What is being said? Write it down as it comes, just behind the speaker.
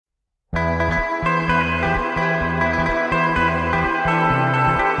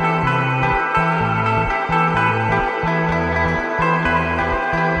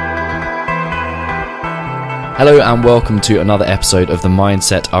Hello and welcome to another episode of the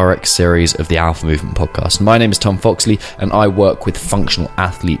Mindset RX series of the Alpha Movement podcast. My name is Tom Foxley and I work with functional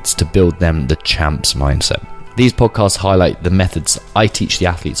athletes to build them the champ's mindset. These podcasts highlight the methods I teach the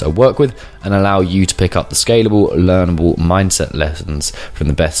athletes I work with and allow you to pick up the scalable, learnable mindset lessons from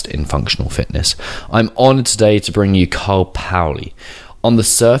the best in functional fitness. I'm honoured today to bring you Carl Paoli. On the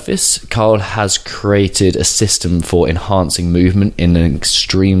surface, Carl has created a system for enhancing movement in an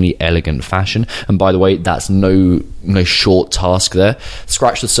extremely elegant fashion. And by the way, that's no short task there.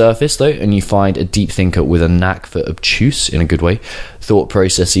 Scratch the surface though, and you find a deep thinker with a knack for obtuse, in a good way, thought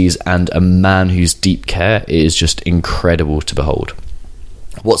processes, and a man whose deep care is just incredible to behold.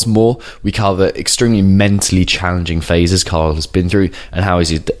 What's more, we cover extremely mentally challenging phases Carl has been through and how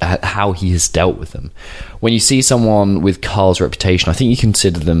he has dealt with them. When you see someone with Carl's reputation, I think you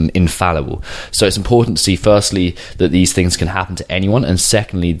consider them infallible. So it's important to see, firstly, that these things can happen to anyone, and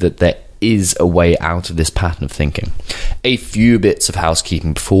secondly, that there is a way out of this pattern of thinking. A few bits of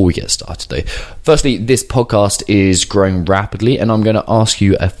housekeeping before we get started though. Firstly, this podcast is growing rapidly and I'm going to ask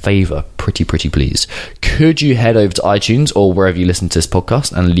you a favour, pretty please. Could you head over to iTunes or wherever you listen to this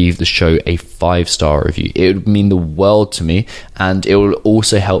podcast and leave the show a 5-star review? It would mean the world to me, and it will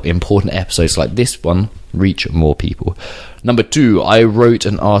also help important episodes like this one reach more people. Number 2, I wrote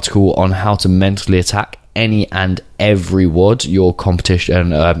an article on how to mentally attack any and every wad your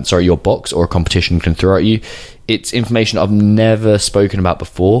box or a competition can throw at you. It's information I've never spoken about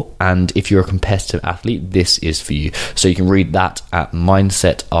before, and if you're a competitive athlete, this is for you. So you can read that at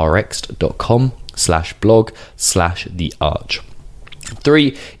mindsetrx.com/blog/thearch.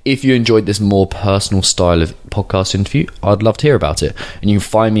 3, if you enjoyed this more personal style of podcast interview, I'd love to hear about it. And you can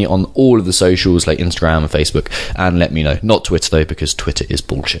find me on all of the socials like Instagram and Facebook, and let me know. Not Twitter though, because Twitter is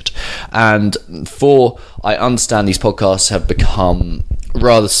bullshit. And 4, I understand these podcasts have become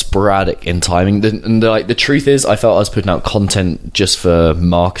rather sporadic in timing. The truth is, I felt I was putting out content just for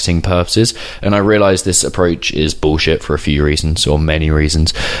marketing purposes, and I realized this approach is bullshit for a few reasons, or many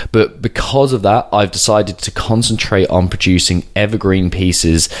reasons. But because of that, I've decided to concentrate on producing evergreen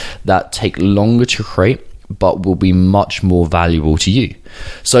pieces that take longer to create, but will be much more valuable to you.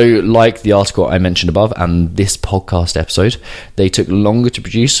 So like the article I mentioned above and this podcast episode, they took longer to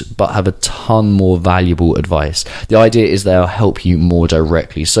produce but have a ton more valuable advice. The idea is they'll help you more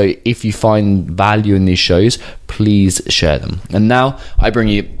directly. So if you find value in these shows, please share them. And now I bring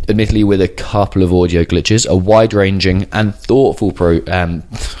you, admittedly with a couple of audio glitches, a wide-ranging and thoughtful I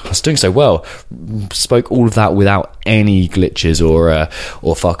was doing so well. Spoke all of that without any glitches or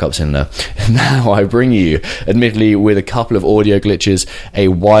fuck-ups in there. Now I bring you, admittedly with a couple of audio glitches, a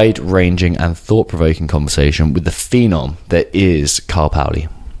wide-ranging and thought-provoking conversation with the phenom that is Carl Paoli.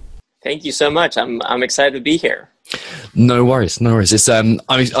 Thank you so much. I'm excited to be here. No worries. It's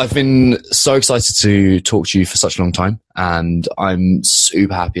I've been so excited to talk to you for such a long time, and I'm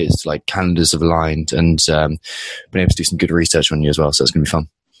super happy it's like calendars have aligned and been able to do some good research on you as well. So it's gonna be fun.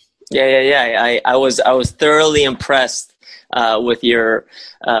 Yeah. I was thoroughly impressed with your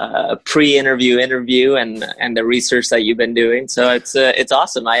pre-interview interview and the research that you've been doing. So it's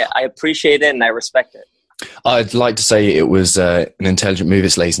awesome. I appreciate it and I respect it. I'd like to say it was an intelligent move.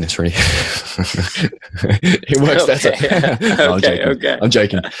 It's laziness, really. It works better. No, I'm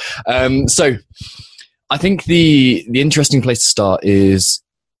joking. So I think the interesting place to start is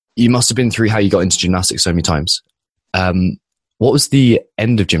you must have been through how you got into gymnastics so many times. What was the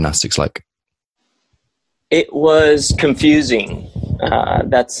end of gymnastics like? It was confusing.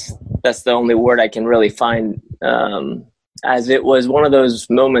 That's the only word I can really find, as it was one of those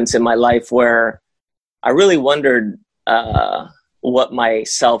moments in my life where I really wondered what my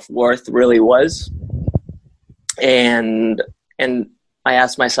self-worth really was. And I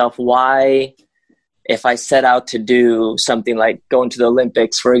asked myself why, if I set out to do something like going to the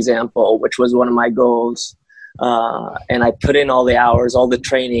Olympics, for example, which was one of my goals, and I put in all the hours, all the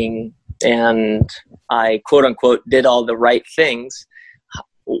training, and I quote unquote did all the right things,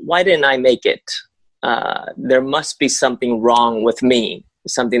 why didn't I make it? There must be something wrong with me,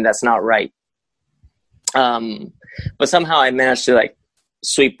 something that's not right. But somehow I managed to like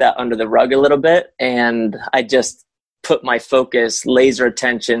sweep that under the rug a little bit, and I just put my focus, laser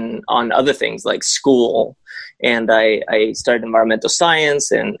attention on other things like school. And I started environmental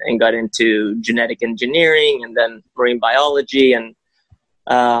science and got into genetic engineering and then marine biology. And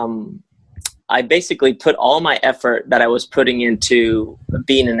I basically put all my effort that I was putting into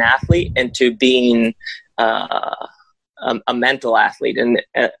being an athlete into being a mental athlete, an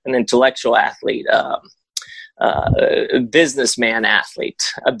intellectual athlete, a businessman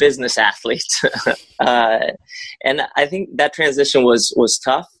athlete, a business athlete. And I think that transition was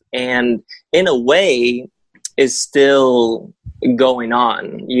tough. And in a way, is still going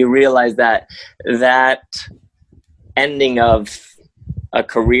on. You realize that ending of a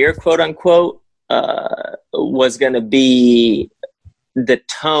career, quote unquote, was going to be the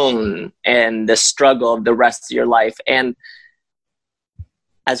tone and the struggle of the rest of your life. And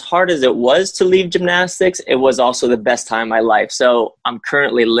as hard as it was to leave gymnastics, it was also the best time of my life. So I'm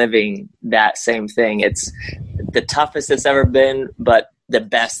currently living that same thing. It's the toughest it's ever been, but the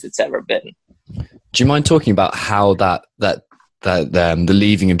best it's ever been. Do you mind talking about how the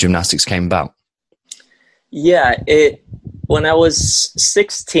leaving of gymnastics came about? Yeah, when I was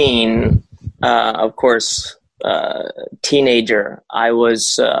 16, of course, teenager, I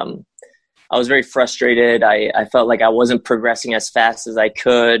was very frustrated. I felt like I wasn't progressing as fast as I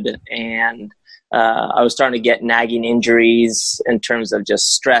could, and I was starting to get nagging injuries in terms of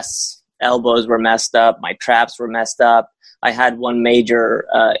just stress. Elbows were messed up, my traps were messed up. I had one major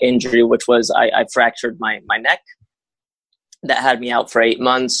injury, which was I fractured my neck. That had me out for 8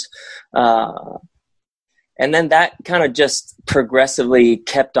 months. And then that kind of just progressively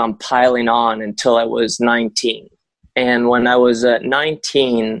kept on piling on until I was 19. And when I was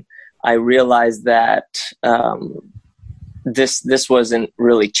 19, I realized that this wasn't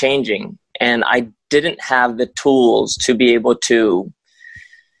really changing. And I didn't have the tools to be able to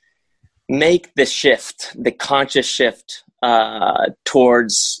make the shift, the conscious shift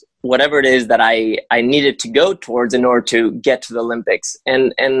towards whatever it is that I needed to go towards in order to get to the Olympics.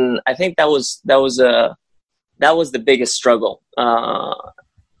 And I think that was the biggest struggle.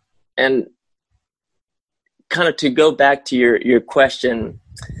 And kind of to go back to your question,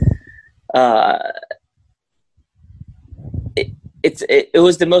 it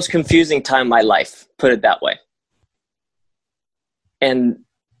was the most confusing time of my life, put it that way. And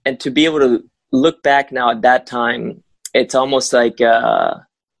to be able to look back now at that time, it's almost like you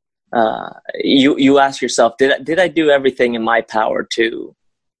ask yourself, did I do everything in my power to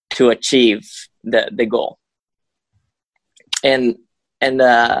achieve the goal? And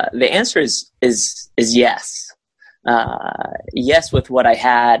the answer is yes. Yes, with what I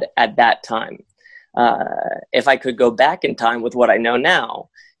had at that time. If I could go back in time with what I know now,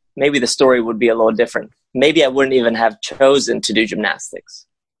 maybe the story would be a little different. Maybe I wouldn't even have chosen to do gymnastics.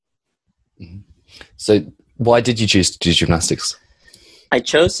 Mm-hmm. So why did you choose to do gymnastics? I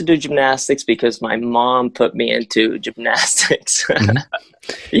chose to do gymnastics because my mom put me into gymnastics. Mm-hmm.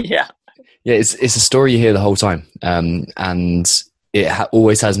 Yeah. Yeah, it's a story you hear the whole time, and it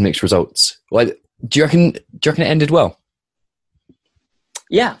always has mixed results. Well, do you reckon it ended well?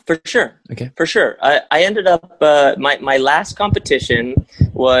 Yeah, for sure. Okay, for sure. I ended up my last competition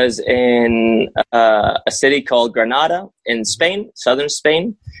was in a city called Granada in Spain, southern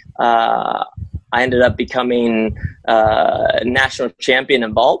Spain. I ended up becoming national champion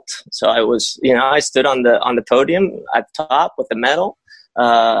in vault. So I was, I stood on the podium at the top with the medal.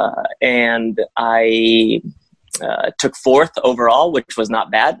 And I took fourth overall, which was not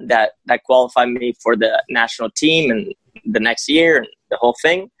bad. That qualified me for the national team and the next year and the whole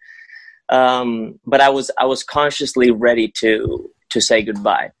thing. But I was consciously ready to say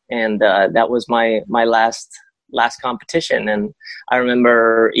goodbye, and that was my last competition. And I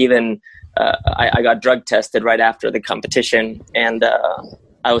remember even I got drug tested right after the competition, and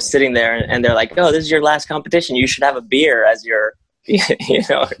I was sitting there, and they're like, "Oh, this is your last competition. You should have a beer as your."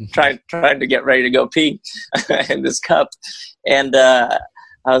 trying to get ready to go pee in this cup. And I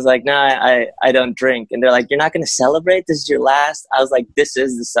was like, no, I don't drink. And they're like, you're not going to celebrate? This is your last? I was like, this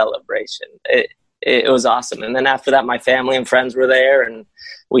is the celebration. It was awesome. And then after that, my family and friends were there, and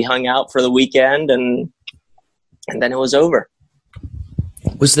we hung out for the weekend, and then it was over.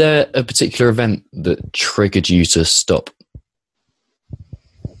 Was there a particular event that triggered you to stop?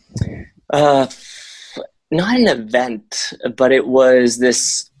 Not an event, but it was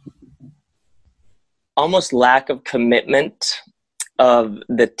this almost lack of commitment of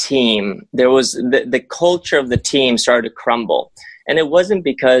the team. There was the culture of the team started to crumble. And it wasn't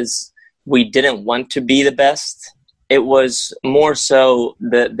because we didn't want to be the best. It was more so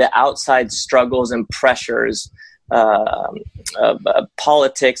the outside struggles and pressures of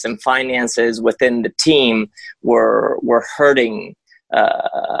politics and finances within the team were hurting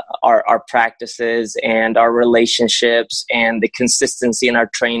our practices and our relationships and the consistency in our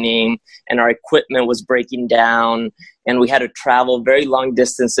training, and our equipment was breaking down, and we had to travel very long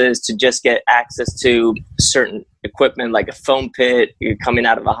distances to just get access to certain equipment like a foam pit coming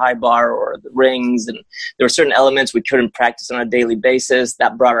out of a high bar or the rings, and there were certain elements we couldn't practice on a daily basis.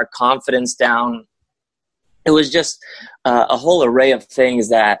 That brought our confidence down. It was just a whole array of things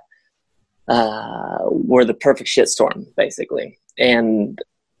that were the perfect shitstorm, basically. And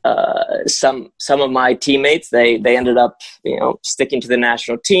some of my teammates, they ended up, sticking to the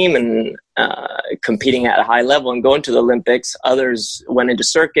national team and competing at a high level and going to the Olympics. Others went into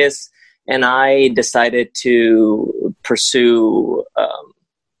circus, and I decided to pursue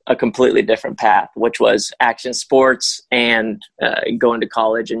a completely different path, which was action sports and going to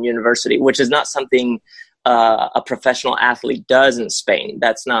college and university, which is not something a professional athlete does in Spain.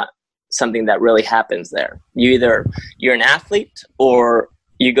 That's not something that really happens there. You're an athlete or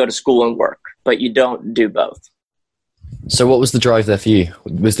you go to school and work, but you don't do both. So what was the drive there for you?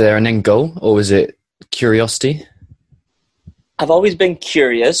 Was there an end goal, or was it curiosity? I've always been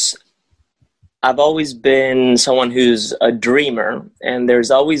curious. I've always been someone who's a dreamer, and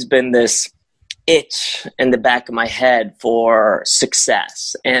there's always been this itch in the back of my head for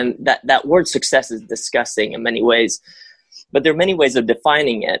success. And that word success is disgusting in many ways, but there are many ways of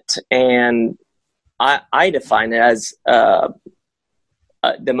defining it. And I define it as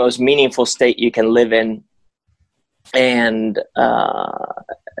the most meaningful state you can live in, and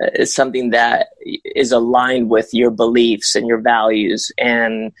it's something that is aligned with your beliefs and your values,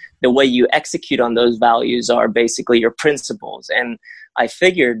 and the way you execute on those values are basically your principles. And I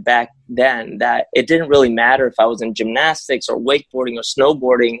figured back then that it didn't really matter if I was in gymnastics or wakeboarding or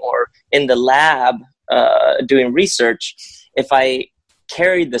snowboarding or in the lab doing research. If I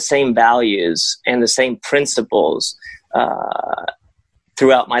carried the same values and the same principles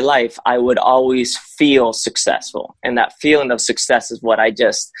throughout my life, I would always feel successful. And that feeling of success is what I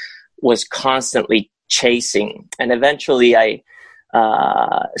just was constantly chasing. And eventually I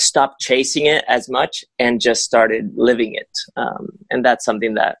stopped chasing it as much and just started living it. And that's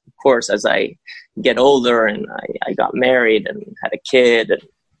something that, of course, as I get older and I got married and had a kid and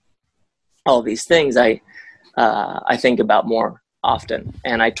all these things, I think about more often,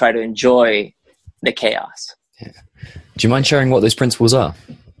 and I try to enjoy the chaos. Yeah. Do you mind sharing what those principles are?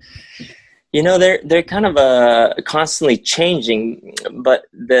 They're kind of constantly changing, but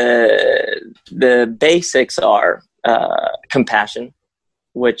the basics are compassion,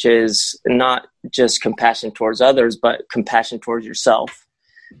 which is not just compassion towards others, but compassion towards yourself.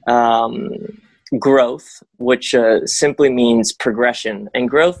 Growth, which simply means progression, and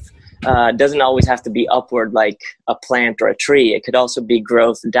growth doesn't always have to be upward like a plant or a tree. It could also be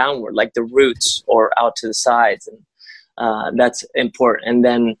growth downward, like the roots or out to the sides. And that's important. And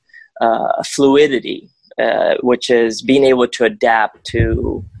then fluidity, which is being able to adapt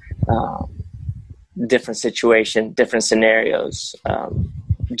to different situations, different scenarios.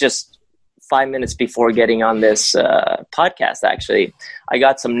 Just 5 minutes before getting on this podcast, actually, I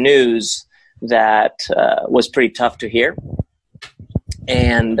got some news that was pretty tough to hear.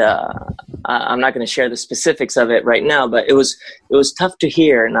 And I'm not going to share the specifics of it right now, but it was tough to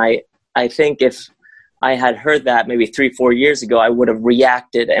hear. And I think if I had heard that maybe 3-4 years ago, I would have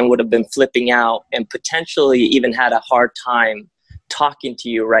reacted and would have been flipping out and potentially even had a hard time talking to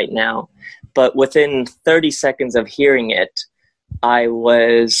you right now. But within 30 seconds of hearing it, I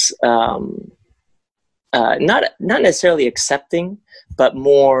was not necessarily accepting, but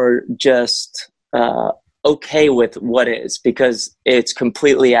more just okay with what is, because it's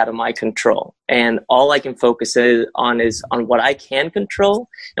completely out of my control. And all I can focus on is on what I can control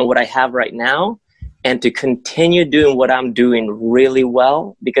and what I have right now, and to continue doing what I'm doing really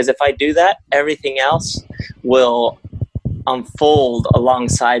well. Because if I do that, everything else will unfold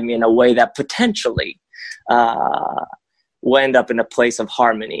alongside me in a way that potentially will end up in a place of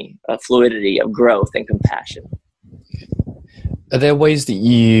harmony, of fluidity, of growth and compassion. Are there ways that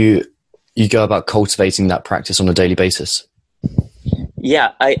you go about cultivating that practice on a daily basis?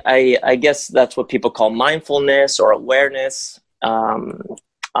 Yeah, I guess that's what people call mindfulness or awareness.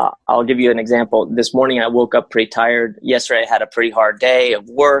 I'll give you an example. This morning I woke up pretty tired. Yesterday I had a pretty hard day of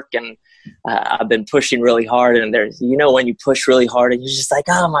work, and I've been pushing really hard. And there's, when you push really hard and you're just like,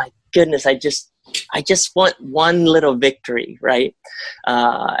 oh my goodness, I just want one little victory, right?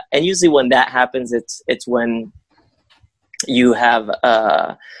 And usually when that happens, it's when you have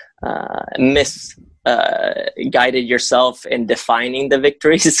misguided yourself in defining the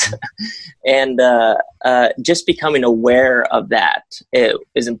victories. And just becoming aware of that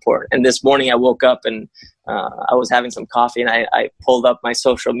is important. And this morning I woke up and I was having some coffee, and I pulled up my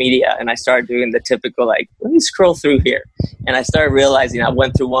social media and I started doing the typical, like, let me scroll through here. And I started realizing I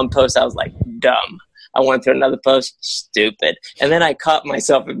went through one post, I was like, dumb. I went through another post, stupid. And then I caught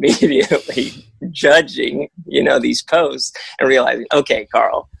myself immediately judging, these posts and realizing, okay,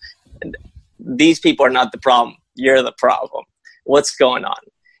 Carl, these people are not the problem. You're the problem. What's going on?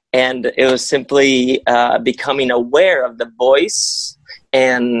 And it was simply becoming aware of the voice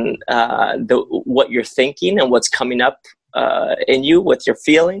and what you're thinking and what's coming up in you with your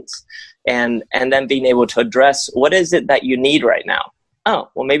feelings, and then being able to address what is it that you need right now. Oh,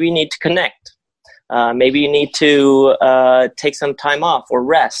 well, maybe you need to connect. Maybe you need to take some time off or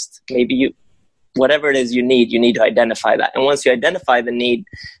rest. Maybe whatever it is you need to identify that. And once you identify the need,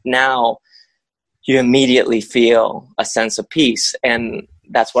 now you immediately feel a sense of peace. And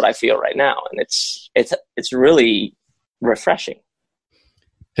that's what I feel right now. And it's really refreshing.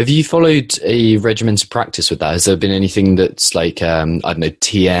 Have you followed a regimented practice with that? Has there been anything that's like, I don't know,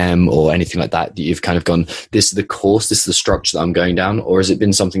 TM or anything like that you've kind of gone, this is the course, this is the structure that I'm going down? Or has it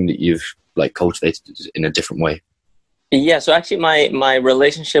been something that you've like cultivated in a different way? Yeah, so actually my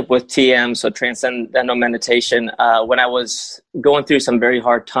relationship with TM, so Transcendental Meditation, when I was going through some very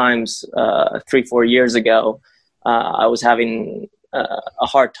hard times 3-4 years ago, I was having a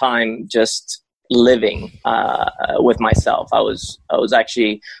hard time just living with myself. I was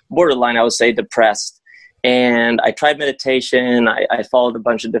actually borderline, I would say, depressed. And I tried meditation. I followed a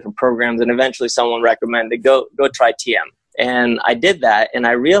bunch of different programs, and eventually someone recommended go try TM. And I did that, and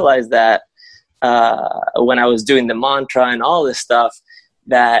I realized that when I was doing the mantra and all this stuff,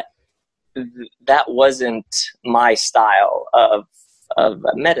 that wasn't my style of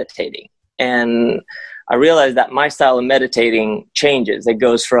meditating. And I realized that my style of meditating changes. It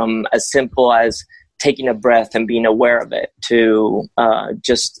goes from as simple as taking a breath and being aware of it to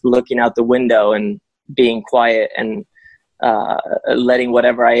just looking out the window and being quiet and letting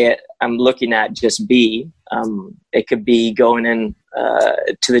whatever I'm looking at just be. It could be going in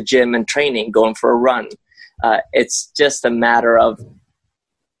to the gym and training, going for a run. It's just a matter of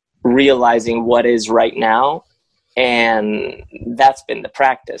realizing what is right now, and that's been the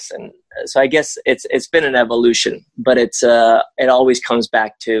practice. And so I guess it's been an evolution, but it always comes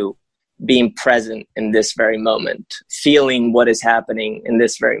back to being present in this very moment, feeling what is happening in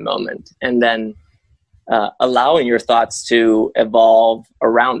this very moment, and then allowing your thoughts to evolve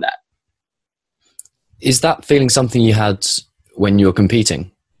around that. Is that feeling something you had when you were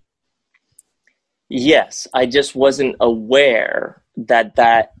competing? Yes, I just wasn't aware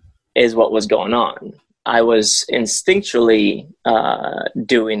that is what was going on. I was instinctually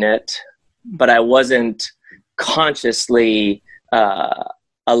doing it, but I wasn't consciously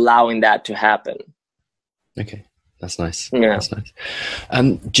allowing that to happen. Okay, that's nice. Yeah. That's nice.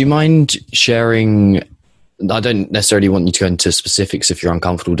 Do you mind sharing? I don't necessarily want you to go into specifics if you're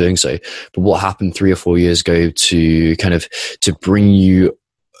uncomfortable doing so, but what happened 3 or 4 years ago to kind of to bring you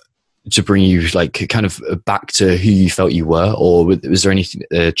like kind of back to who you felt you were, or was there any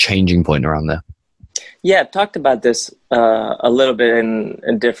changing point around there? Yeah, I've talked about this a little bit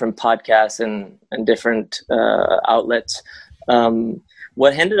in different podcasts and different outlets.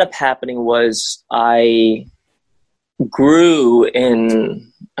 What ended up happening was I grew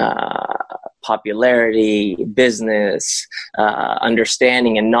in popularity, business,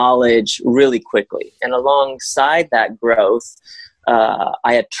 understanding, and knowledge really quickly. And alongside that growth,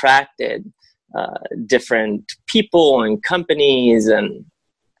 I attracted different people and companies and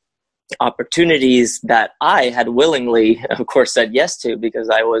opportunities that I had willingly, of course, said yes to, because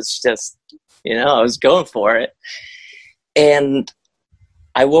I was just, I was going for it. And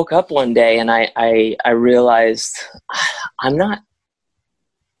I woke up one day and I realized I'm not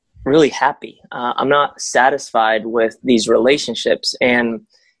really happy. I'm not satisfied with these relationships. And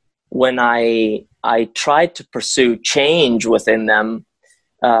when I tried to pursue change within them,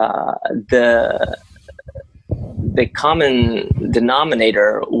 the common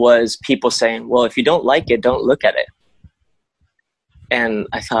denominator was people saying, well, if you don't like it, don't look at it. And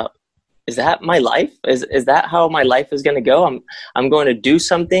I thought, is that my life? Is that how my life is going to go? I'm going to do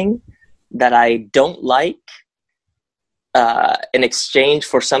something that I don't like in exchange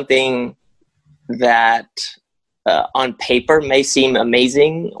for something that on paper may seem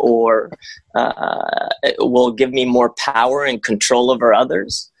amazing, or it will give me more power and control over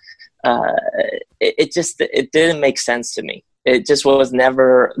others. It didn't make sense to me. It just was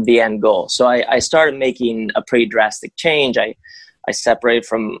never the end goal. So I started making a pretty drastic change. I separated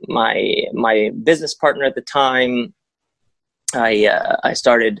from my business partner at the time. I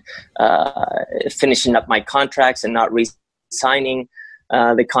started finishing up my contracts and not re-signing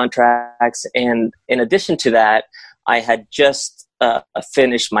the contracts. And in addition to that, I had just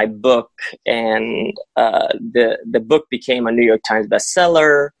finished my book, and the book became a New York Times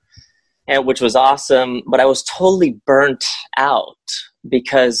bestseller, which was awesome. But I was totally burnt out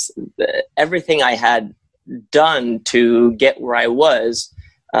because everything I had done to get where I was,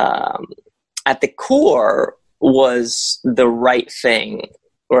 at the core, was the right thing,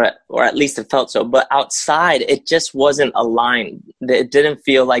 or at least it felt so. But outside, it just wasn't aligned. It didn't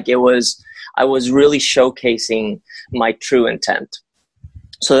feel like it was. I was really showcasing my true intent.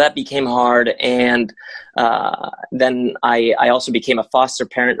 So that became hard. And then I also became a foster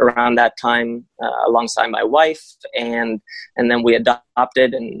parent around that time, alongside my wife. And then we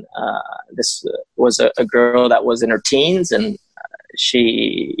adopted, and this was a girl that was in her teens, and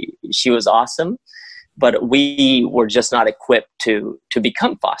she was awesome. But we were just not equipped to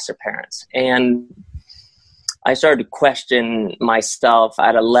become foster parents. And I started to question myself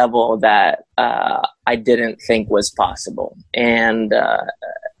at a level that I didn't think was possible. And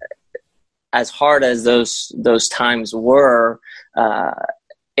as hard as those times were,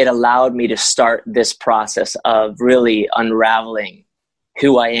 it allowed me to start this process of really unraveling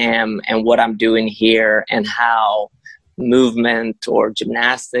who I am and what I'm doing here, and how movement or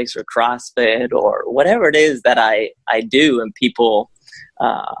gymnastics or CrossFit or whatever it is that I do and people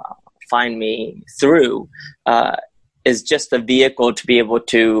find me through is just a vehicle to be able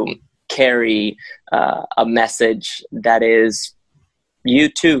to carry a message that is, you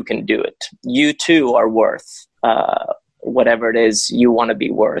too can do it. You too are worth whatever it is you want to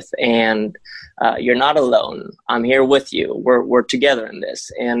be worth. And you're not alone. I'm here with you. We're together in this.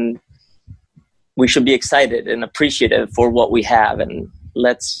 And we should be excited and appreciative for what we have. And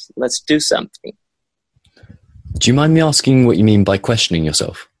let's do something. Do you mind me asking what you mean by questioning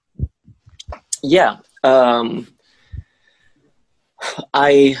yourself? Yeah.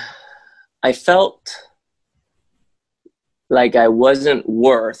 I felt like I wasn't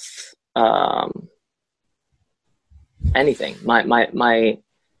worth anything. My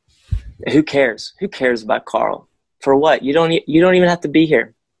who cares? Who cares about Carl? For what? You don't even have to be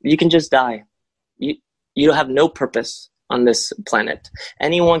here. You can just die. You have no purpose on this planet.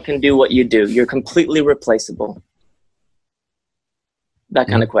 Anyone can do what you do. You're completely replaceable. That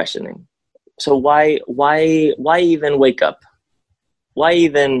kind of questioning. So why even wake up? Why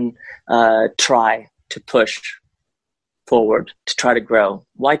even try to push forward, to try to grow?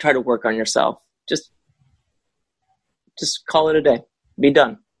 Why try to work on yourself? Just call it a day. Be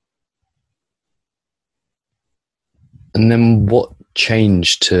done. And then what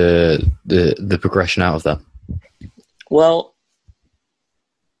changed to the progression out of that? Well,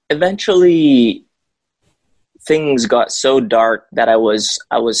 eventually things got so dark that I was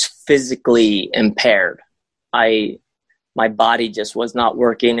physically impaired. My body just was not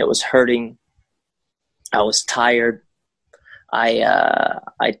working. It was hurting. I was tired.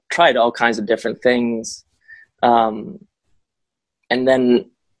 I tried all kinds of different things. And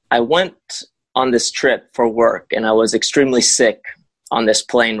then I went on this trip for work, and I was extremely sick on this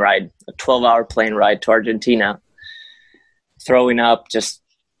plane ride, a 12-hour plane ride to Argentina, throwing up, just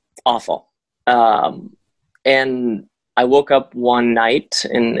awful. And I woke up one night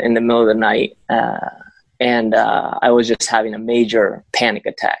in the middle of the night, and I was just having a major panic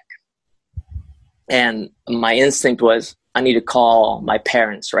attack. And my instinct was, I need to call my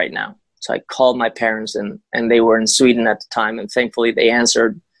parents right now. So I called my parents, and they were in Sweden at the time, and thankfully they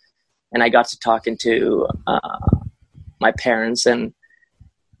answered. And I got to talking to my parents, and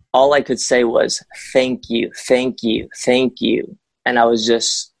all I could say was, thank you, thank you, thank you. And I was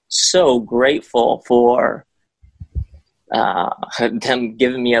just so grateful for them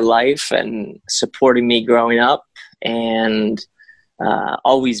giving me a life and supporting me growing up, and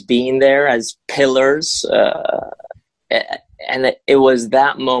always being there as pillars. And it was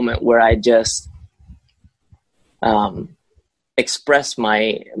that moment where I just expressed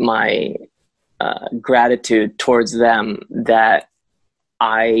my gratitude towards them, that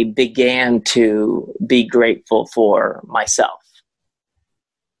I began to be grateful for myself.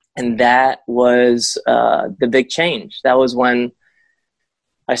 And that was the big change. That was when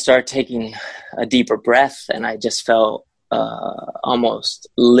I started taking a deeper breath, and I just felt almost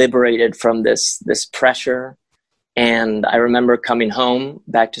liberated from this pressure. And I remember coming home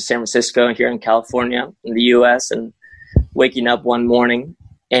back to San Francisco here in California in the US, and waking up one morning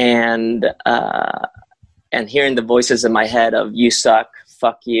and hearing the voices in my head of, you suck,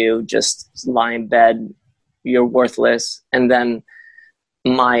 fuck you, just lie in bed, you're worthless. And then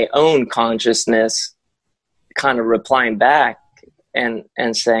my own consciousness kind of replying back and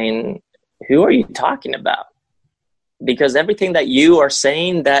saying, who are you talking about? Because everything that you are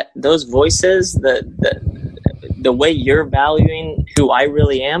saying, that those voices, the way you're valuing who I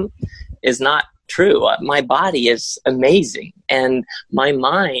really am is not true. My body is amazing, and my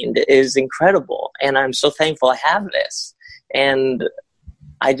mind is incredible, and I'm so thankful I have this. And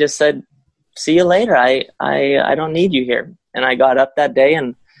I just said, see you later. I don't need you here. And I got up that day,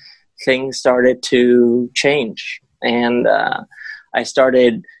 and things started to change. And I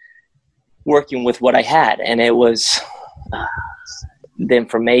started working with what I had, and it was the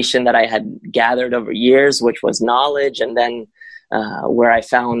information that I had gathered over years, which was knowledge. And then where I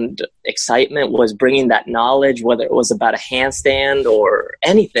found excitement was bringing that knowledge, whether it was about a handstand or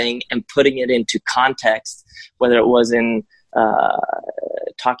anything, and putting it into context, whether it was in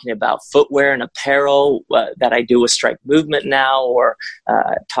talking about footwear and apparel that I do with Strike Movement now, or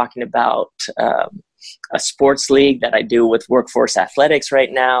talking about a sports league that I do with Workforce Athletics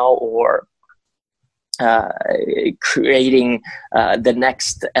right now, or creating the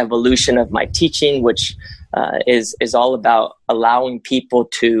next evolution of my teaching, which is all about allowing people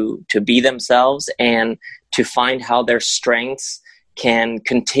to be themselves and to find how their strengths can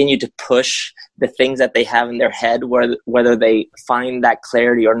continue to push the things that they have in their head, whether they find that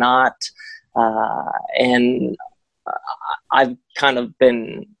clarity or not. And I've kind of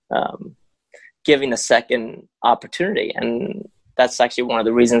been giving a second opportunity, and that's actually one of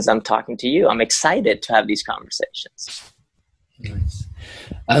the reasons I'm talking to you. I'm excited to have these conversations. Nice.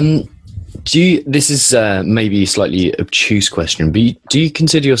 This is maybe a slightly obtuse question, but do you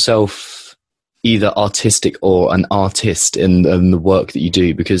consider yourself either artistic or an artist in the work that you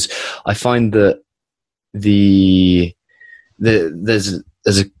do? Because I find that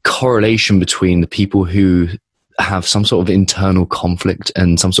there's a correlation between the people who have some sort of internal conflict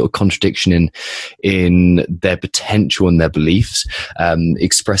and some sort of contradiction in their potential and their beliefs,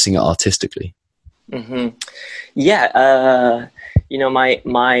 expressing it artistically. Mm-hmm. Yeah.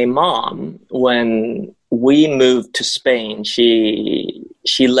 My mom, when we moved to Spain, she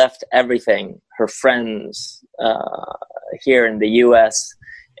left everything, her friends here in the U.S.,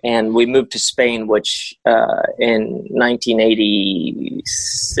 and we moved to Spain, which in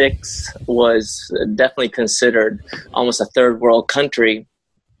 1986 was definitely considered almost a third world country.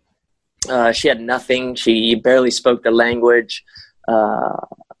 She had nothing. She barely spoke the language.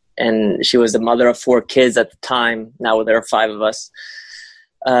 And she was the mother of 4 kids at the time. Now there are 5 of us.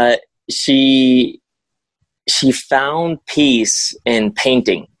 She found peace in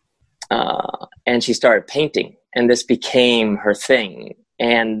painting, and she started painting, and this became her thing.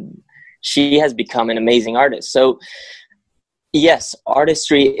 And she has become an amazing artist. So yes,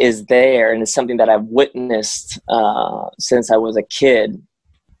 artistry is there, and it's something that I've witnessed since I was a kid,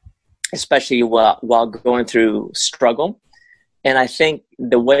 especially while going through struggle. And I think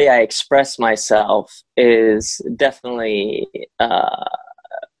the way I express myself is definitely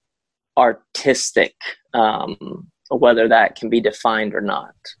artistic, whether that can be defined or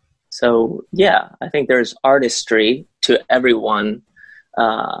not. So yeah, I think there's artistry to everyone.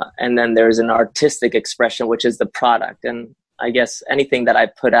 And then there's an artistic expression, which is the product. And I guess anything that I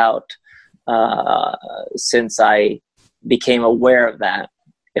put out since I became aware of that,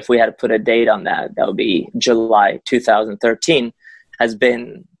 if we had to put a date on that, that would be July 2013, has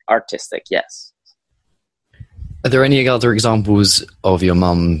been artistic, yes. Are there any other examples of your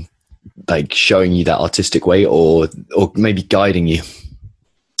mum like showing you that artistic way, or maybe guiding you?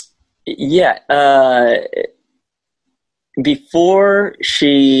 Yeah. Before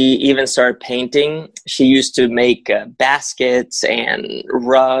she even started painting, she used to make baskets and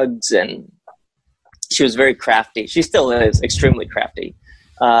rugs, and she was very crafty. She still is extremely crafty.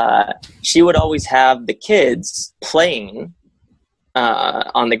 She would always have the kids playing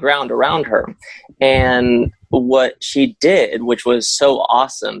on the ground around her. And what she did, which was so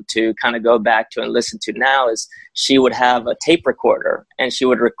awesome to kind of go back to and listen to now, is she would have a tape recorder and she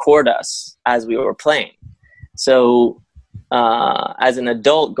would record us as we were playing. So as an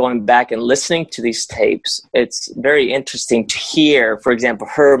adult going back and listening to these tapes, it's very interesting to hear, for example,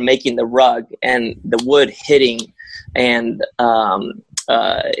 her making the rug and the wood hitting, and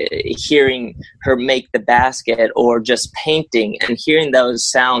hearing her make the basket, or just painting and hearing those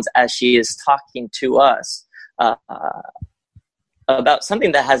sounds as she is talking to us about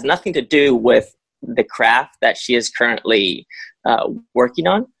something that has nothing to do with the craft that she is currently working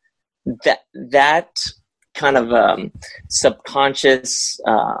on. That kind of subconscious,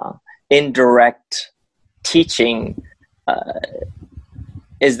 indirect teaching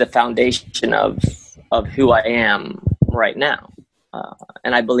is the foundation of who I am right now.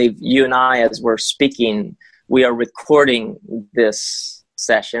 And I believe you and I, as we're speaking, we are recording this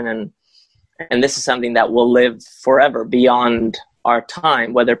session, and this is something that will live forever beyond our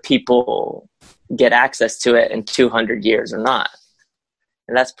time, whether people get access to it in 200 years or not.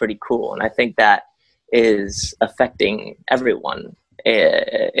 And that's pretty cool. And I think that is affecting everyone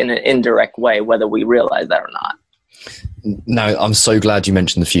in an indirect way, whether we realize that or not. No, I'm so glad you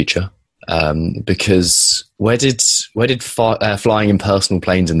mentioned the future. Because where did flying in personal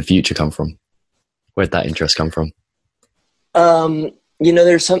planes in the future come from? Where did that interest come from?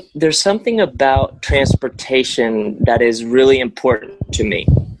 there's something about transportation that is really important to me,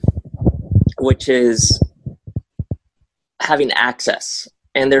 which is having access.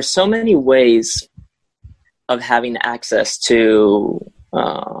 And there's so many ways of having access to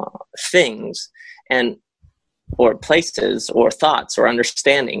things or places or thoughts or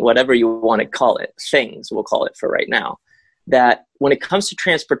understanding, whatever you want to call it, things we'll call it for right now, that when it comes to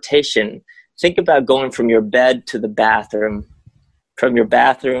transportation, think about going from your bed to the bathroom, from your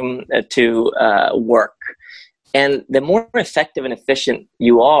bathroom to work. And the more effective and efficient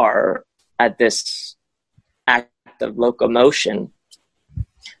you are at this act of locomotion,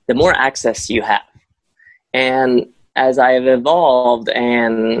 the more access you have. And as I have evolved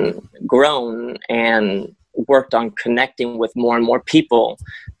and grown and worked on connecting with more and more people,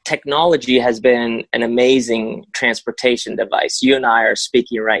 technology has been an amazing transportation device. You and I are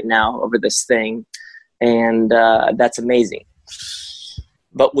speaking right now over this thing, and that's amazing.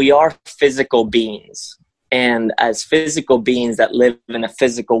 But we are physical beings. And as physical beings that live in a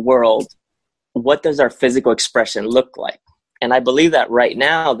physical world, what does our physical expression look like? And I believe that right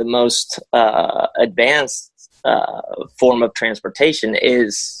now, the most advanced form of transportation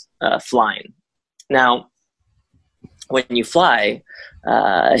is flying. Now, when you fly,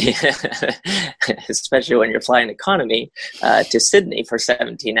 especially when you're flying economy to Sydney for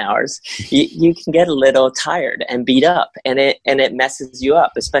 17 hours, you can get a little tired and beat up, and it messes you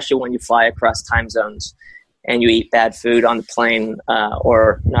up, especially when you fly across time zones and you eat bad food on the plane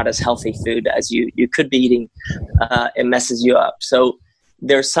or not as healthy food as you could be eating. It messes you up. So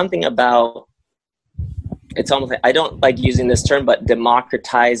there's something about, it's almost like, I don't like using this term, but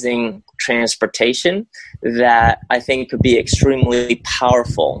democratizing transportation that I think could be extremely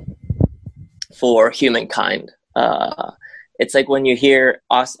powerful for humankind. It's like when you hear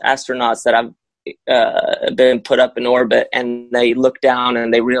astronauts that have been put up in orbit and they look down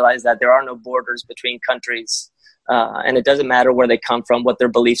and they realize that there are no borders between countries, and it doesn't matter where they come from, what their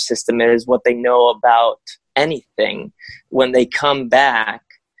belief system is, what they know about anything. When they come back,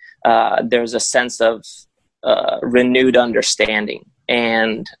 there's a sense of renewed understanding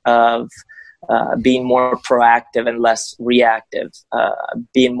and of being more proactive and less reactive,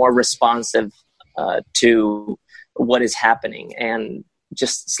 being more responsive to what is happening and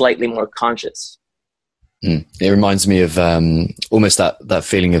just slightly more conscious. It reminds me of almost that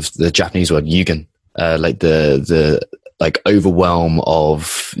feeling of the Japanese word yugen, like the like overwhelm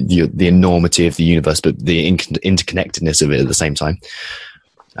of the enormity of the universe, but the interconnectedness of it at the same time.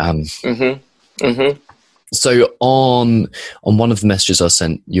 So on one of the messages I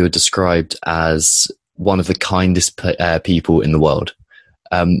sent, you were described as one of the kindest people in the world.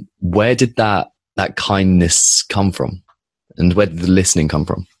 Where did that kindness come from? And where did the listening come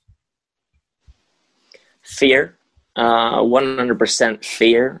from? Fear, 100%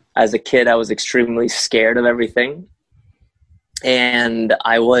 fear. As a kid, I was extremely scared of everything. And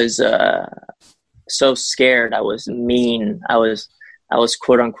I was so scared. I was mean. I was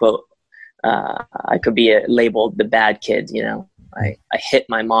quote unquote, I could be labeled the bad kid. I hit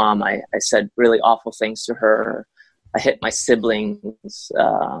my mom. I said really awful things to her. I hit my siblings.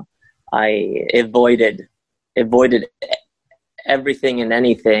 I avoided everything and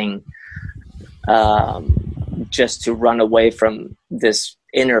anything just to run away from this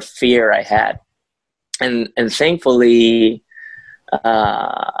inner fear I had. And thankfully,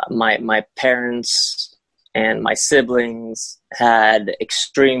 my parents and my siblings had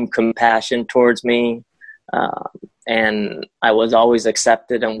extreme compassion towards me, and I was always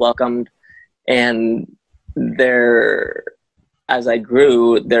accepted and welcomed. And as I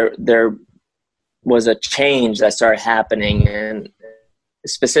grew, there was a change that started happening, and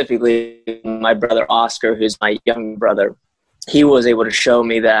specifically my brother Oscar, who's my young brother, he was able to show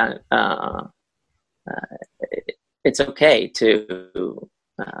me that it's okay to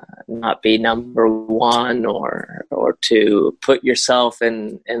not be number one or to put yourself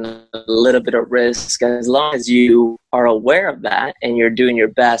in a little bit of risk, as long as you are aware of that and you're doing your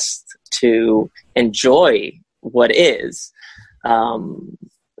best to enjoy what is.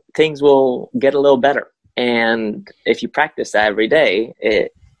 Things will get a little better. And if you practice that every day,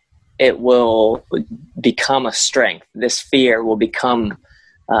 it will become a strength. This fear will become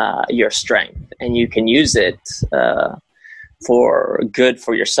your strength, and you can use it for good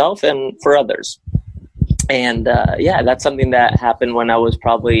for yourself and for others. And that's something that happened when I was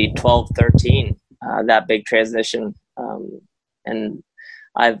probably 12, 13, that big transition. And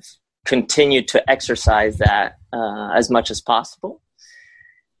I've continued to exercise that as much as possible.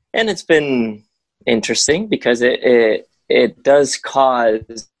 And it's been interesting because it does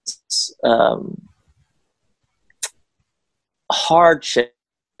cause hardship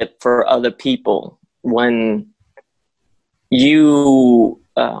for other people when you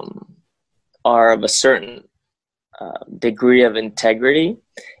are of a certain degree of integrity.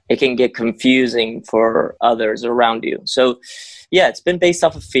 It can get confusing for others around you. So yeah, it's been based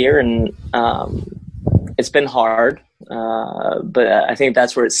off of fear, and it's been hard, but I think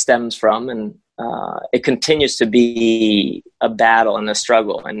that's where it stems from, and it continues to be a battle and a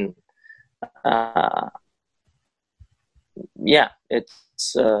struggle. And yeah,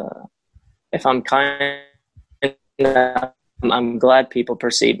 it's if I'm kind, I'm glad people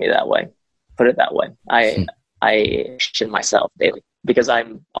perceive me that way. Put it that way. I question myself daily because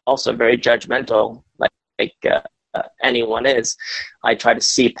I'm also very judgmental, like anyone is. I try to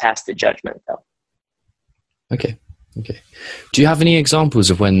see past the judgment, though. Okay. Do you have any examples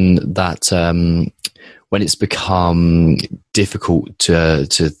of when that when it's become difficult to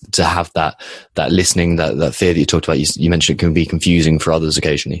have that listening, that fear that you talked about? You mentioned it can be confusing for others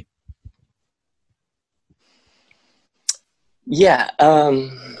occasionally. Yeah.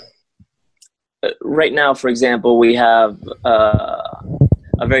 Right now, for example, we have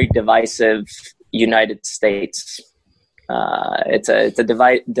a very divisive United States. It's a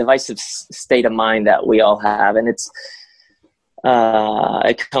divisive state of mind that we all have, and it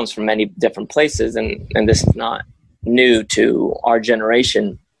comes from many different places, and this is not new to our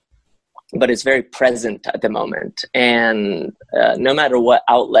generation, but it's very present at the moment. And no matter what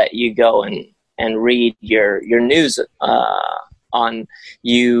outlet you go and read your news on,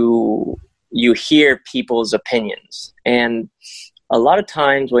 you hear people's opinions. And a lot of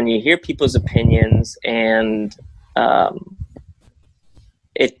times when you hear people's opinions and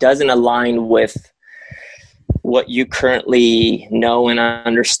it doesn't align with what you currently know and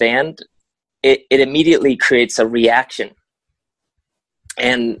understand, it immediately creates a reaction.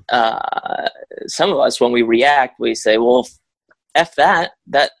 And some of us, when we react, we say, well, F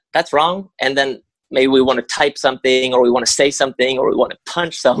that's wrong. And then maybe we want to type something, or we want to say something, or we want to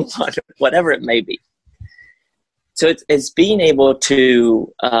punch someone, whatever it may be. So it's being able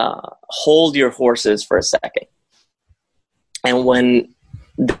to hold your horses for a second. And when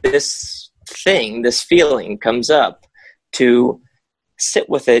this feeling comes up, to sit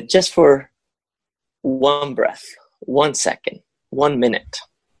with it just for one breath, 1 second, 1 minute,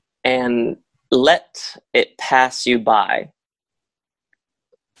 and let it pass you by.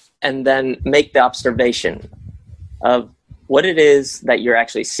 And then make the observation of what it is that you're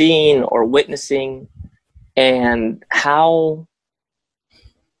actually seeing or witnessing, and how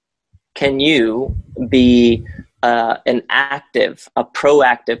can you be a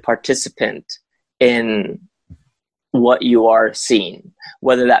proactive participant in what you are seeing,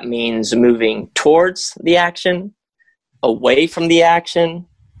 whether that means moving towards the action, away from the action,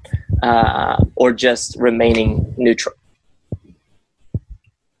 or just remaining neutral.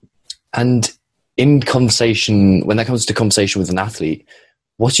 And in conversation, when that comes to conversation with an athlete,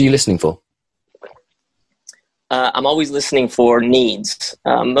 what are you listening for? I'm always listening for needs.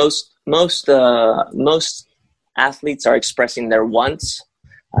 Most athletes are expressing their wants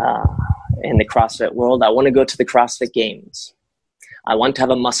in the CrossFit world. I want to go to the CrossFit Games. I want to have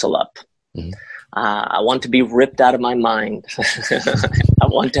a muscle up. Mm-hmm. I want to be ripped out of my mind. I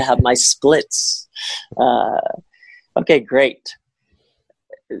want to have my splits. Okay, great.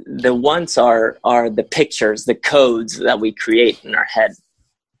 The wants are the pictures, the codes that we create in our head.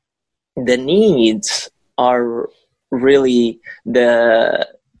 The needs are really the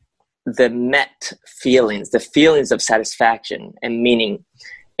met feelings, the feelings of satisfaction and meaning.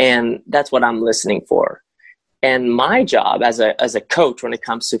 And that's what I'm listening for. And my job as a coach when it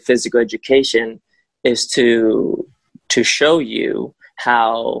comes to physical education is to show you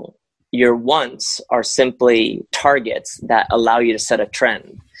how your wants are simply targets that allow you to set a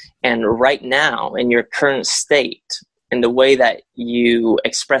trend. And right now, in your current state, in the way that you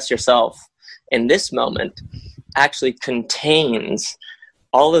express yourself in this moment, actually contains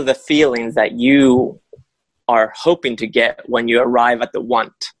all of the feelings that you are hoping to get when you arrive at the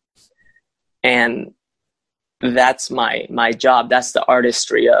want. And that's my job. That's the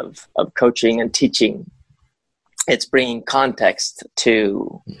artistry of coaching and teaching. It's bringing context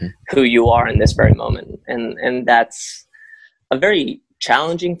to who you are in this very moment. And that's a very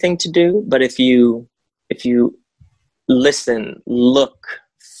challenging thing to do. But if you listen, look,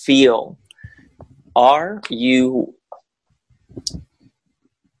 feel, you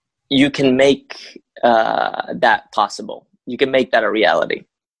can make that possible. You can make that a reality.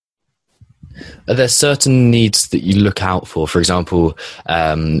 Are there certain needs that you look out for? For example,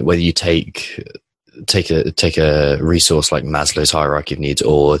 whether you take take a resource like Maslow's hierarchy of needs,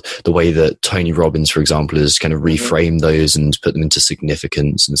 or the way that Tony Robbins, for example, has kind of reframed those and put them into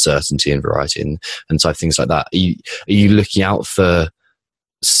significance and certainty and variety and type things like that. Are you looking out for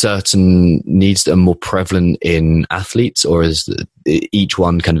certain needs that are more prevalent in athletes, or is each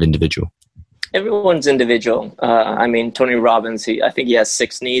one kind of individual? Everyone's individual. I mean, Tony Robbins, I think he has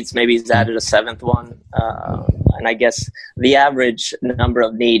 6 needs. Maybe he's added a 7th one. And I guess the average number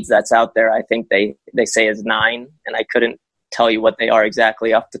of needs that's out there, I think they say is 9. And I couldn't tell you what they are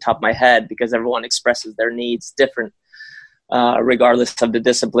exactly off the top of my head, because everyone expresses their needs different, regardless of the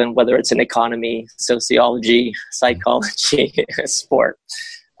discipline, whether it's in economy, sociology, psychology, sport.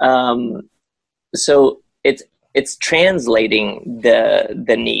 So it's translating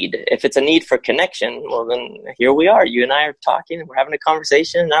the need. If it's a need for connection, well, then here we are. You and I are talking, and we're having a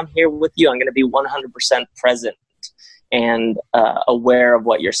conversation, and I'm here with you. I'm going to be 100% present and aware of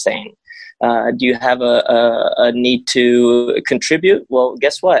what you're saying. Do you have a need to contribute? Well,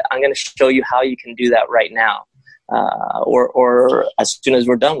 guess what? I'm going to show you how you can do that right now, or as soon as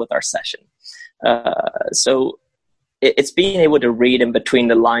we're done with our session. So it's being able to read in between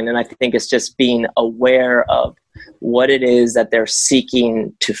the line, and I think it's just being aware of what it is that they're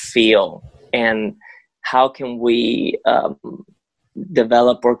seeking to feel, and how can we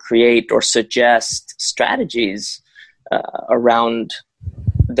develop or create or suggest strategies around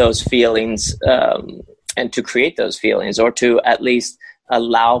those feelings, and to create those feelings, or to at least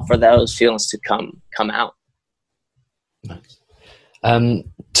allow for those feelings to come out. Nice.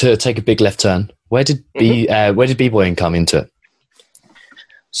 To take a big left turn, where did b-boying come into it?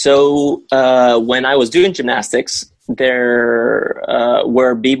 So when I was doing gymnastics, there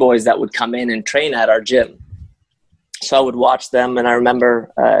were b-boys that would come in and train at our gym. So I would watch them, and I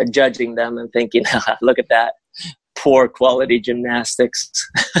remember judging them and thinking, look at that poor quality gymnastics,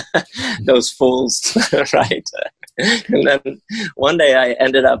 those fools, right? And then one day I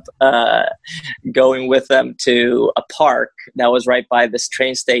ended up going with them to a park that was right by this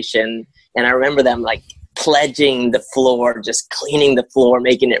train station. And I remember them like pledging the floor, just cleaning the floor,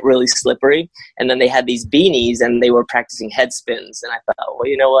 making it really slippery. And then they had these beanies, and they were practicing head spins. And I thought, well,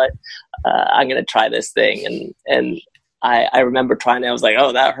 you know what? I'm going to try this thing. And I remember trying it. I was like,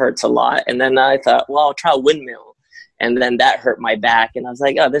 oh, that hurts a lot. And then I thought, well, I'll try a windmill. And then that hurt my back. And I was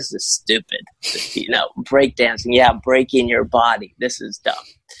like, oh, this is stupid. Breakdancing. Yeah, breaking your body. This is dumb.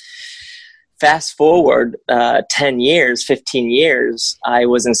 Fast forward 10 years, 15 years, I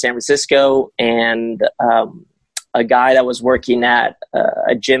was in San Francisco, and a guy that was working at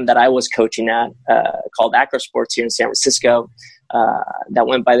a gym that I was coaching at called Acro Sports here in San Francisco, that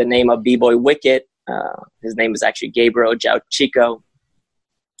went by the name of B-Boy Wicket. His name is actually Gabriel Jauchico.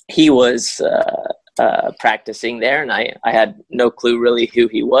 He was practicing there, and I had no clue really who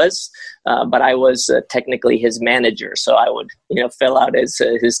he was, but I was technically his manager, so I would fill out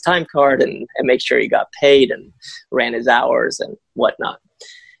his time card and make sure he got paid and ran his hours and whatnot.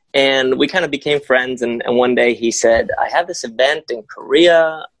 And we kind of became friends, and one day he said, I have this event in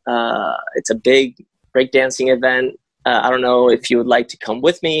Korea. It's a big breakdancing event. I don't know if you would like to come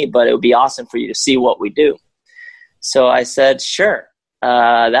with me, but it would be awesome for you to see what we do. So I said, sure.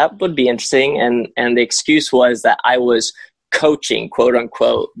 That would be interesting. And the excuse was that I was coaching, quote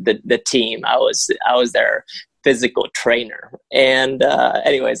unquote, the team. I was their physical trainer. And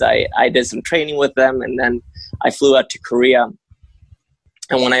anyways, I did some training with them, and then I flew out to Korea.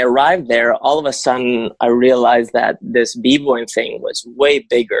 And when I arrived there, all of a sudden I realized that this b-boying thing was way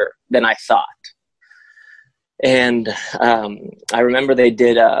bigger than I thought. And I remember they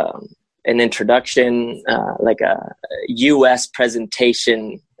did an introduction, like a U.S.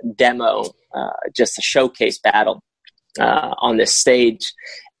 presentation demo, just a showcase battle on this stage.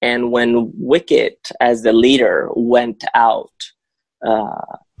 And when Wicket, as the leader, went out,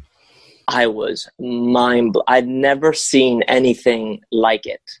 I was I'd never seen anything like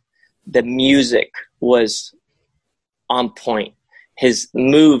it. The music was on point. His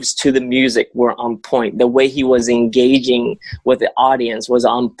moves to the music were on point. The way he was engaging with the audience was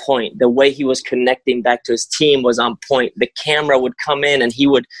on point. The way he was connecting back to his team was on point. The camera would come in, and he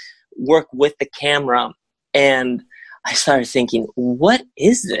would work with the camera. And I started thinking, what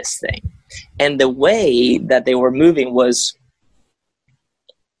is this thing? And the way that they were moving was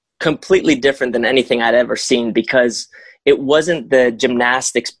completely different than anything I'd ever seen, because it wasn't the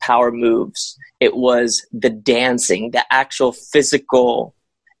gymnastics power moves. It was the dancing, the actual physical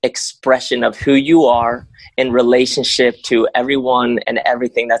expression of who you are in relationship to everyone and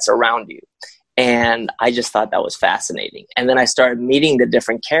everything that's around you. And I just thought that was fascinating. And then I started meeting the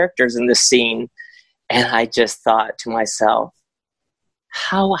different characters in the scene, and I just thought to myself,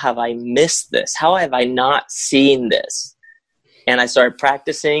 how have I missed this? How have I not seen this? And I started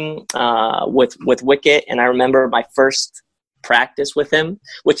practicing with Wicket. And I remember my first practice with him,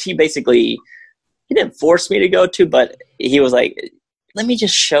 which he didn't force me to go to, but he was like, let me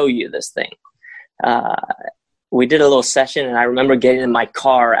just show you this thing. We did a little session, and I remember getting in my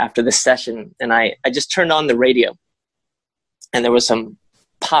car after the session, and I just turned on the radio, and there was some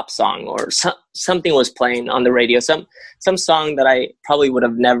pop song or something was playing on the radio, some song that I probably would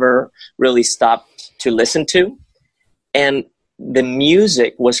have never really stopped to listen to. And the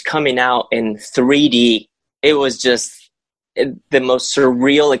music was coming out in 3D. It was just the most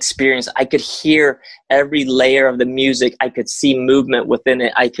surreal experience. I could hear every layer of the music. I could see movement within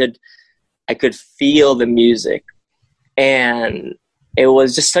it. I could feel the music. And it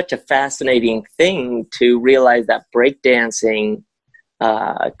was just such a fascinating thing to realize that breakdancing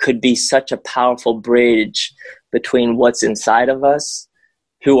could be such a powerful bridge between what's inside of us,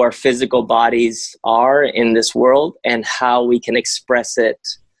 who our physical bodies are in this world, and how we can express it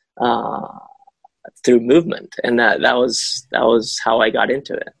through movement. And that was how I got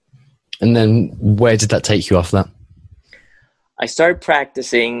into it. And then where did that take you after that? I started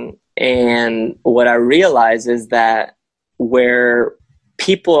practicing, and what I realized is that where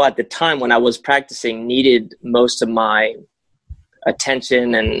people at the time when I was practicing needed most of my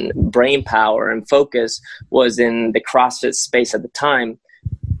attention and brain power and focus was in the CrossFit space at the time.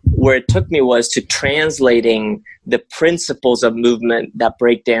 Where it took me was to translating the principles of movement that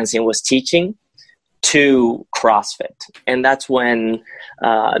breakdancing was teaching to CrossFit. And that's when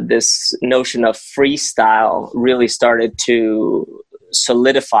this notion of freestyle really started to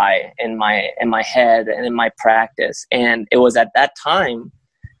solidify in my head and in my practice. And it was at that time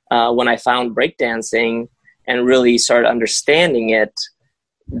when I found breakdancing and really started understanding it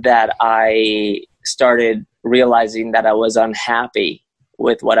that I started realizing that I was unhappy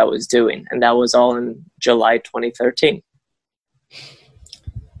with what I was doing. And that was all in July 2013.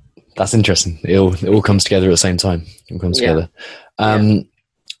 That's interesting. It all comes together at the same time. It all comes together.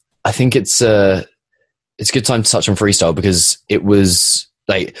 I think it's a good time to touch on freestyle, because it was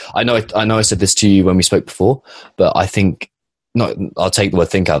like, I know I said this to you when we spoke before, but I think, I'll take the word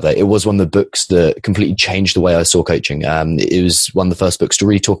think out there. It was one of the books that completely changed the way I saw coaching. It was one of the first books to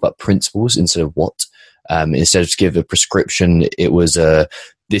really talk about principles instead of what. Instead of to give a prescription, it was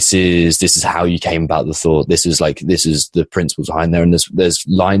this is how you came about the thought. This is the principles behind there, and there's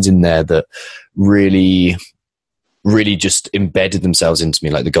lines in there that really just embedded themselves into me.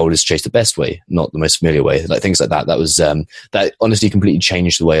 Like, the goal is to chase the best way, not the most familiar way. Like things like that. That was that honestly completely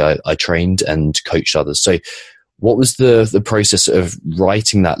changed the way I trained and coached others. So, what was the process of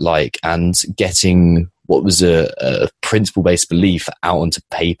writing that like, and getting what was a principle-based belief out onto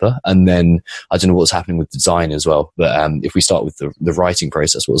paper? And then I don't know what's happening with design as well, but if we start with the writing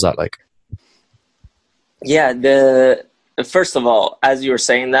process, what was that like? Yeah, first of all, as you were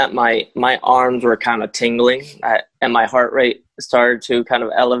saying that, my arms were kind of tingling, and my heart rate started to kind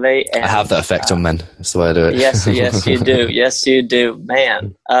of elevate. And, I have that effect on men. That's the way I do it. Yes, you do. Yes, you do,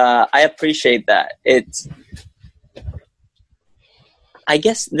 man. I appreciate that. I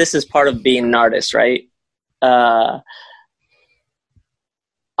guess this is part of being an artist, right? I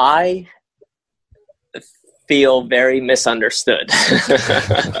feel very misunderstood.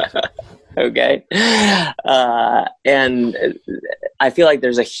 Okay. And I feel like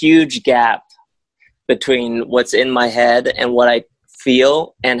there's a huge gap between what's in my head and what I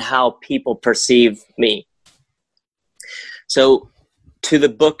feel and how people perceive me. So, to the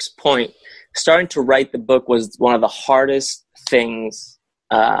book's point, starting to write the book was one of the hardest things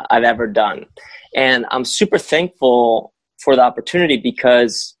I've ever done. And I'm super thankful for the opportunity,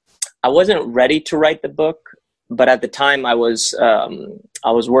 because I wasn't ready to write the book, but at the time I was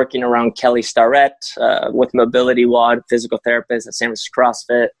working around Kelly Starrett with Mobility WOD, physical therapist at San Francisco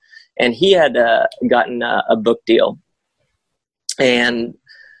CrossFit, and he had gotten a book deal. And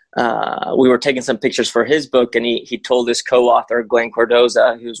we were taking some pictures for his book, and he told his co-author, Glenn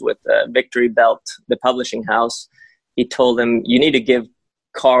Cordoza, who's with Victory Belt, the publishing house, he told him, you need to give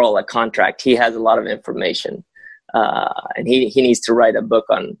Carl a contract. He has a lot of information, and he needs to write a book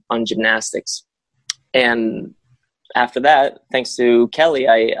on gymnastics. And after that, thanks to Kelly,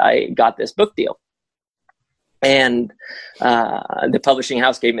 I got this book deal. And the publishing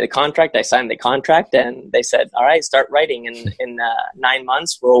house gave me the contract. I signed the contract, and they said, all right, start writing. In 9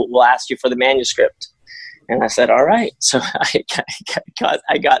 months, we'll ask you for the manuscript. And I said, all right. So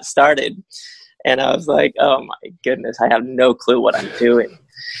I got started. And I was like, oh my goodness, I have no clue what I'm doing.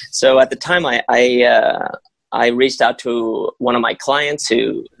 So at the time, I reached out to one of my clients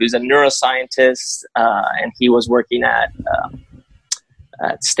who's a neuroscientist, and he was working at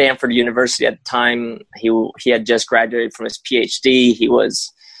at Stanford University at the time. He had just graduated from his PhD. He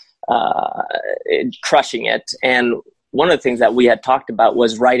was crushing it. And one of the things that we had talked about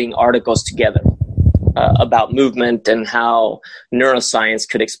was writing articles together about movement and how neuroscience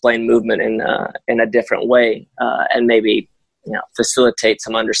could explain movement in a different way, and maybe facilitate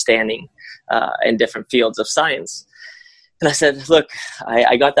some understanding in different fields of science. And I said, look,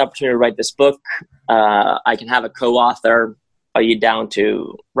 I got the opportunity to write this book. I can have a co-author. Are you down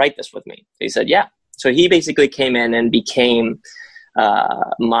to write this with me? He said, yeah. So he basically came in and became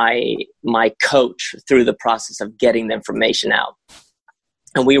my coach through the process of getting the information out.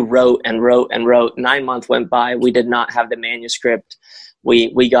 And we wrote and wrote and wrote. 9 months went by. We did not have the manuscript.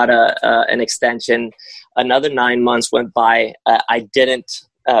 We got an extension. Another 9 months went by. I didn't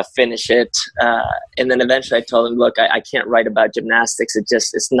finish it. And then eventually I told him, look, I can't write about gymnastics.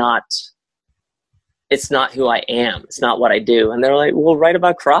 It's not who I am. It's not what I do. And they're like, well, write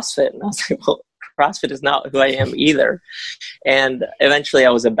about CrossFit. And I was like, well, CrossFit is not who I am either. And eventually I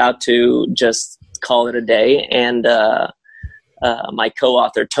was about to just call it a day. And my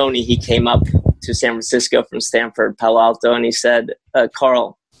co-author, Tony, he came up to San Francisco from Stanford, Palo Alto, and he said,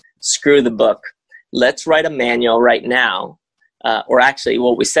 Carl, screw the book. Let's write a manual right now. Or actually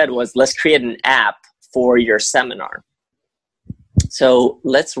what we said was, let's create an app for your seminar. So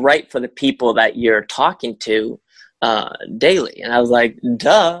let's write for the people that you're talking to daily. And I was like,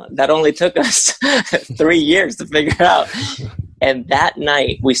 duh, that only took us 3 years to figure out. And that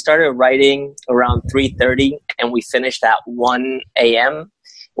night we started writing around 3:30 and we finished at 1 a.m.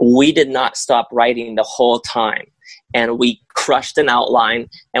 We did not stop writing the whole time. And we crushed an outline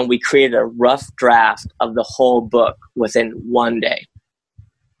and we created a rough draft of the whole book within 1 day.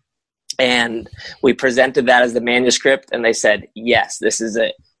 And we presented that as the manuscript and they said, yes, this is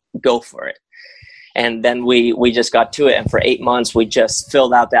it. Go for it. And then we just got to it. And for 8 months, we just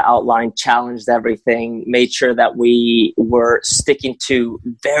filled out the outline, challenged everything, made sure that we were sticking to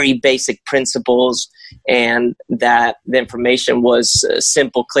very basic principles and that the information was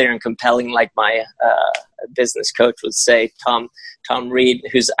simple, clear, and compelling, like my business coach would say, Tom Reed,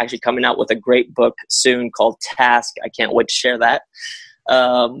 who's actually coming out with a great book soon called Task. I can't wait to share that.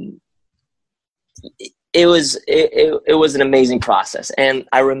 It was an amazing process. And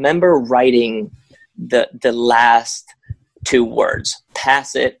I remember writing the last 2 words,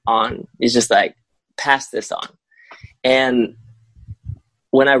 pass it on. It's just like, pass this on. And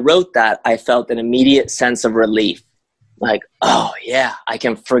when I wrote that, I felt an immediate sense of relief. Like, oh yeah, I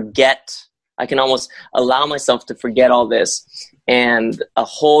can almost allow myself to forget all this. And a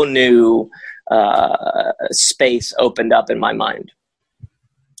whole new space opened up in my mind.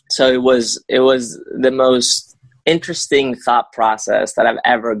 So it was the most interesting thought process that I've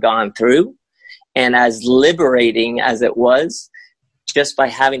ever gone through. And as liberating as it was, just by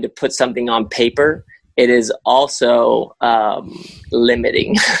having to put something on paper, it is also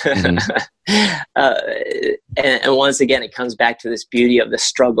limiting. And once again, it comes back to this beauty of the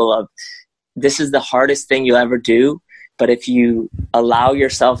struggle of, this is the hardest thing you'll ever do. But if you allow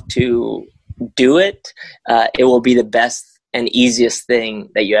yourself to do it, it will be the best and easiest thing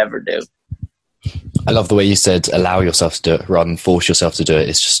that you ever do. I love the way you said allow yourself to do it rather than force yourself to do it.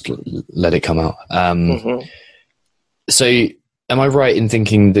 It's just let it come out. So am I right in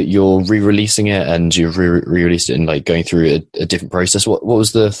thinking that you're re-releasing it and you've re-released it and like going through a different process? What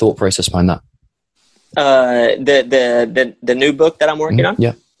was the thought process behind that? The new book that I'm working on?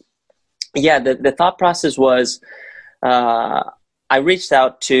 Yeah. Yeah. The thought process was, I reached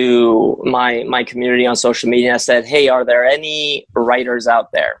out to my community on social media. I said, hey, are there any writers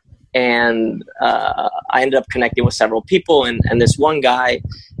out there? And I ended up connecting with several people. And this one guy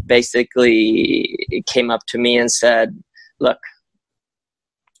basically came up to me and said, look,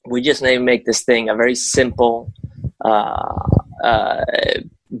 we just need to make this thing a very simple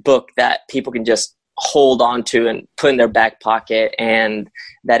book that people can just hold on to and put in their back pocket. And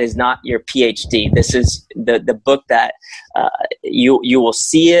that is not your PhD. This is the book that you will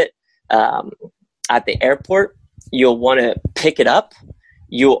see it at the airport. You'll want to pick it up.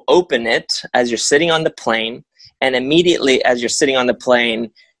 You'll open it as you're sitting on the plane. And immediately as you're sitting on the plane,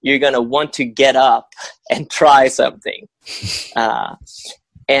 you're going to want to get up and try something.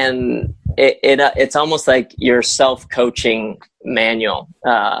 And it's almost like your self-coaching manual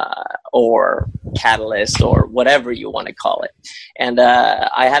or catalyst or whatever you want to call it. And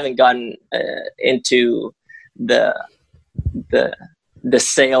I haven't gotten into the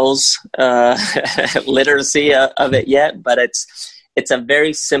sales literacy of it yet, but it's a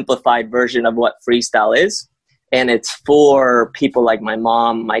very simplified version of what freestyle is. And it's for people like my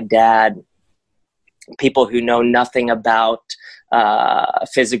mom, my dad, people who know nothing about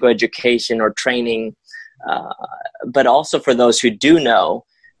physical education or training, but also for those who do know,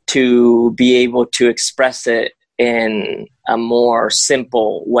 to be able to express it in a more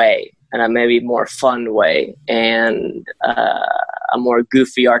simple way and a maybe more fun way and a more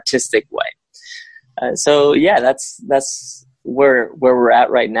goofy, artistic way. So yeah, that's where we're at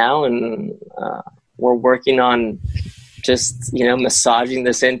right now, and we're working on just massaging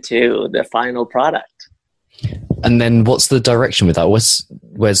this into the final product. And then what's the direction with that?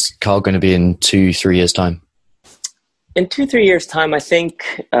 Where's Carl going to be in 2-3 years time? In 2-3 years time, I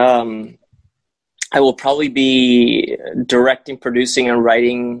think I will probably be directing, producing, and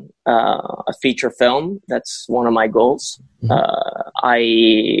writing a feature film. That's one of my goals.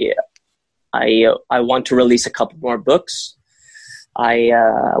 Mm-hmm. I want to release a couple more books. I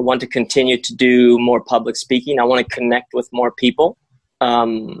want to continue to do more public speaking. I want to connect with more people.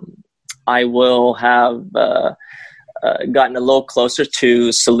 I will have gotten a little closer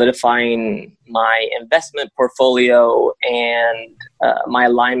to solidifying my investment portfolio and my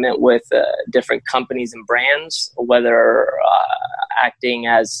alignment with different companies and brands, whether acting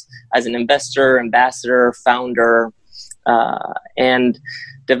as an investor, ambassador, founder, and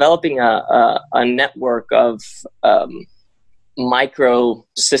developing a network of micro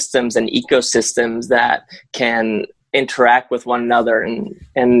systems and ecosystems that can interact with one another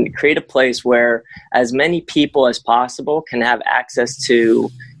and create a place where as many people as possible can have access to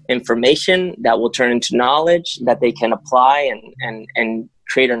information that will turn into knowledge that they can apply and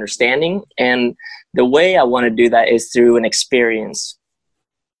create understanding. And the way I want to do that is through an experience.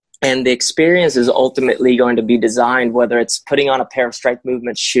 And the experience is ultimately going to be designed, whether it's putting on a pair of Strike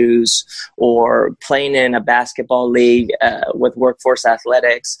Movement shoes or playing in a basketball league with Workforce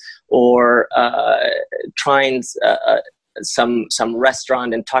Athletics, or trying some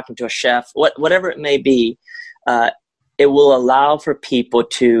restaurant and talking to a chef, whatever it may be. It will allow for people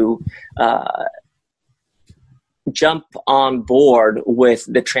to jump on board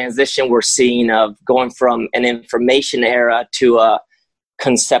with the transition we're seeing of going from an information era to a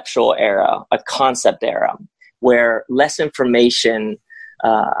conceptual era, a concept era, where less information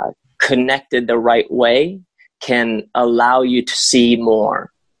connected the right way can allow you to see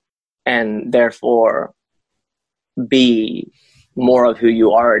more and therefore be more of who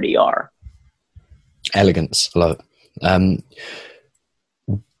you already are. Elegance, love it.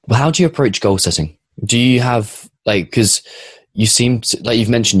 How do you approach goal setting? Do you have, because you seem like you've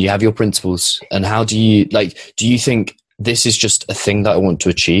mentioned you have your principles, and how do you do you think this is just a thing that I want to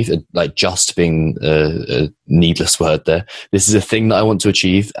achieve, just being a needless word there, this is a thing that I want to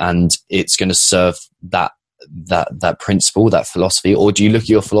achieve and it's going to serve that principle, that philosophy? Or do you look at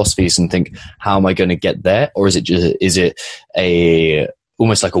your philosophies and think, how am I going to get there? Or is it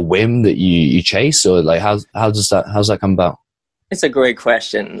almost like a whim that you chase? Or how's that come about? It's a great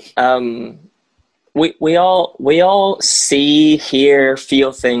question. We all see, hear,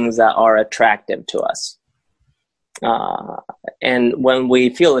 feel things that are attractive to us. And when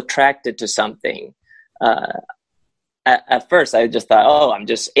we feel attracted to something, at first I just thought, oh, I'm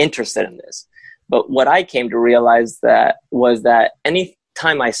just interested in this. But what I came to realize was that any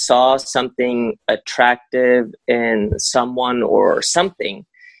time I saw something attractive in someone or something,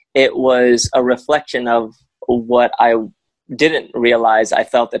 it was a reflection of what I didn't realize I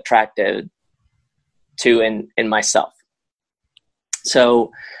felt attracted to in myself.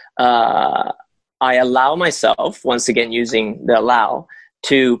 So I allow myself, once again using the allow,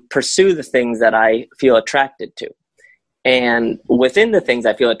 to pursue the things that I feel attracted to. And within the things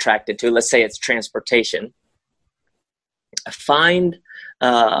I feel attracted to, let's say it's transportation, find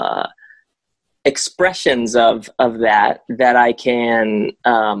expressions of that I can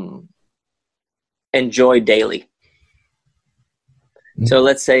enjoy daily. Mm-hmm. So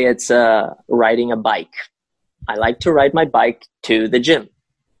let's say it's riding a bike. I like to ride my bike to the gym.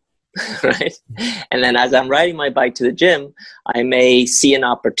 Right? And then as I'm riding my bike to the gym, I may see an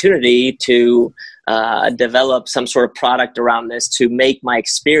opportunity to develop some sort of product around this to make my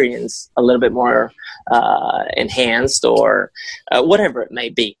experience a little bit more enhanced, or whatever it may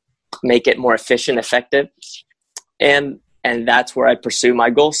be, make it more efficient, effective. And that's where I pursue my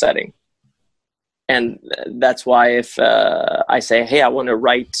goal setting. And that's why if I say, hey, I want to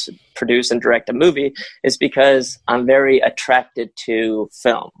write, produce, and direct a movie, is because I'm very attracted to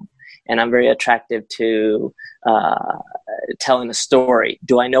film. And I'm very attracted to telling a story.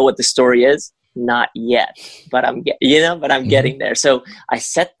 Do I know what the story is? Not yet, but I'm getting there. So I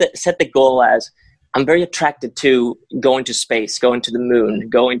set the goal as I'm very attracted to going to space, going to the moon,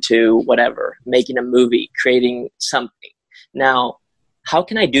 going to whatever, making a movie, creating something. Now, how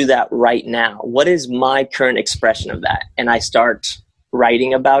can I do that right now? What is my current expression of that? And I start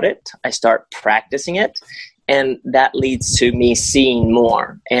writing about it. I start practicing it. And that leads to me seeing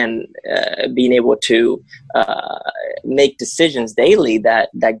more and being able to make decisions daily that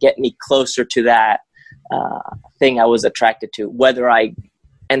get me closer to that thing I was attracted to, whether I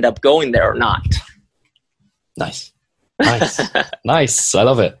end up going there or not. Nice. Nice. I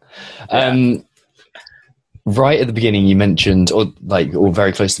love it. Yeah. Right at the beginning, you mentioned, or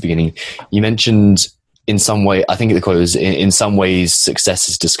very close to the beginning, you mentioned in some way, I think the quote was, in some ways, success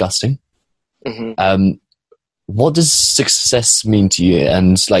is disgusting. Mm-hmm. What does success mean to you?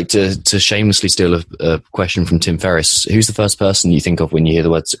 And like to shamelessly steal a question from Tim Ferriss, who's the first person you think of when you hear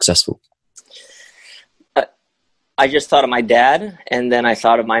the word successful? I just thought of my dad, and then I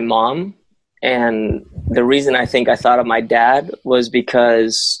thought of my mom. And the reason I think I thought of my dad was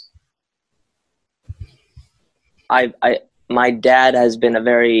because my dad has been a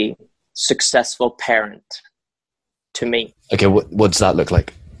very successful parent to me. Okay, what does that look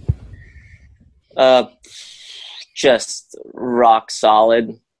like? Just rock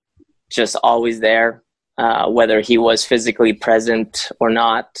solid, just always there, whether he was physically present or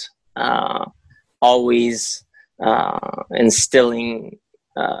not, always instilling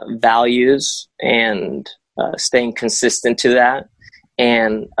values and staying consistent to that,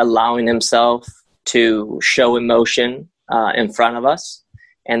 and allowing himself to show emotion in front of us,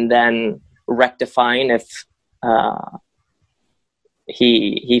 and then rectifying if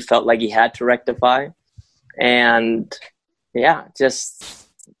he felt like he had to rectify. And yeah, just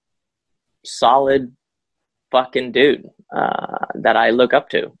solid fucking dude that I look up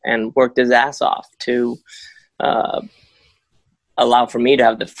to, and worked his ass off to allow for me to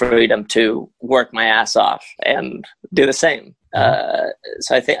have the freedom to work my ass off and do the same.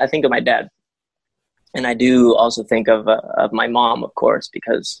 So I think of my dad, and I do also think of my mom, of course,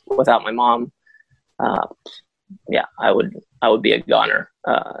 because without my mom, I would be a goner.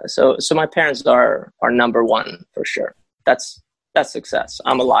 So my parents are number one for sure. That's success.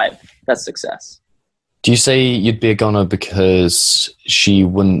 I'm alive. That's success. Do you say you'd be a goner because she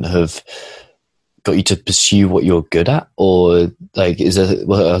wouldn't have got you to pursue what you're good at, or like, is there,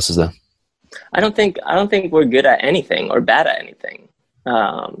 what else is there? I don't think we're good at anything or bad at anything.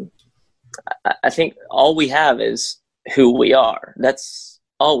 I think all we have is who we are. That's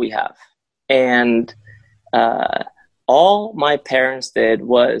all we have. And all my parents did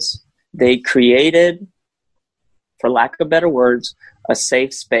was they created, for lack of better words, a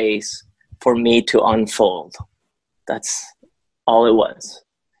safe space for me to unfold. That's all it was.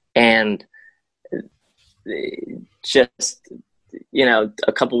 And just,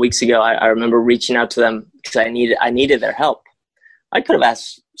 a couple weeks ago, I remember reaching out to them because I needed their help. I could have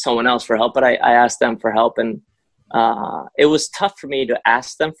asked someone else for help, but I asked them for help, and it was tough for me to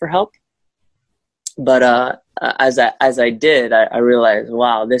ask them for help. But as I did, I realized,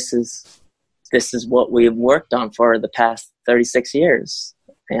 wow, this is what we've worked on for the past 36 years,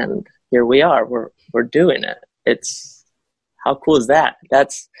 and here we are. We're doing it. It's, how cool is that?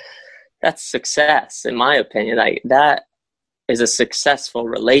 That's success, in my opinion. That is a successful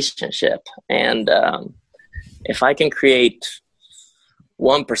relationship, and if I can create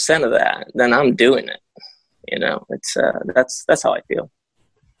 1% of that, then I'm doing it. It's that's how I feel.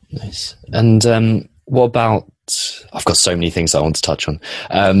 Nice. And what about? I've got so many things I want to touch on.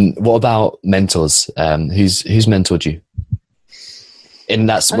 What about mentors? Who's mentored you? And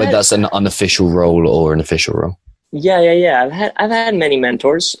that's whether that's an unofficial role or an official role. Yeah. I've had many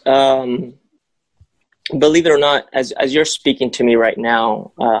mentors. Believe it or not, as you're speaking to me right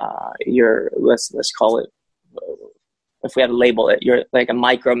now, let's call it, if we had to label it, you're like a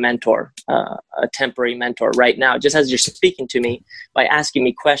micro mentor, a temporary mentor right now. Just as you're speaking to me, by asking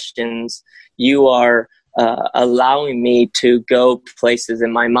me questions, you are allowing me to go places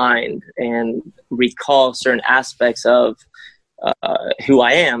in my mind and recall certain aspects of who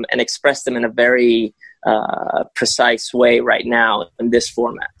I am and express them in a very precise way right now in this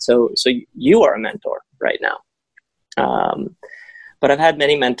format. So you are a mentor right now. But I've had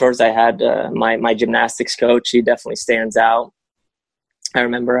many mentors. I had my gymnastics coach. He definitely stands out. I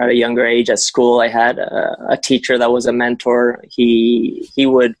remember at a younger age at school, I had a teacher that was a mentor. He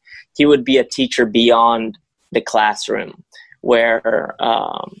would be a teacher beyond the classroom, where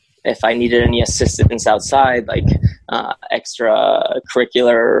if I needed any assistance outside, like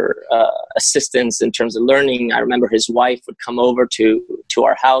extracurricular assistance in terms of learning, I remember his wife would come over to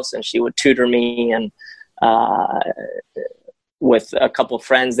our house, and she would tutor me, and with a couple of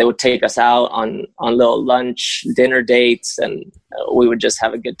friends, they would take us out on little dinner dates, and we would just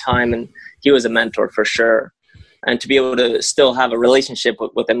have a good time. And he was a mentor for sure. and to be able to still have a relationship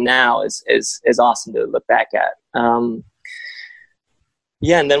with him now is awesome to look back at.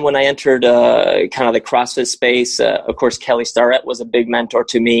 Yeah, and then when I entered kind of the CrossFit space, of course, Kelly Starrett was a big mentor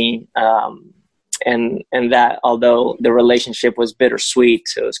to me. And that, although the relationship was bittersweet,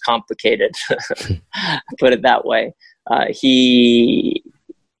 it was complicated, put it that way. He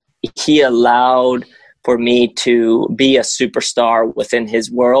allowed for me to be a superstar within his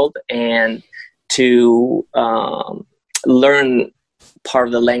world and to learn part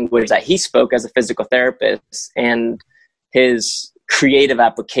of the language that he spoke as a physical therapist, and his creative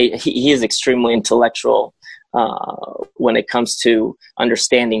application. He is extremely intellectual when it comes to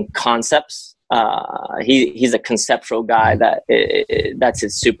understanding concepts. He's a conceptual guy that's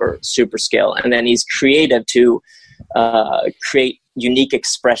his super skill. And then he's creative to create unique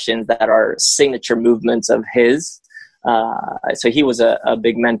expressions that are signature movements of his. So he was a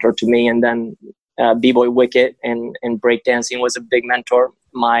big mentor to me. And then B-Boy Wicket and breakdancing was a big mentor.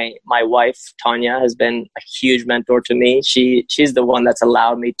 My wife, Tanya, has been a huge mentor to me. She's the one that's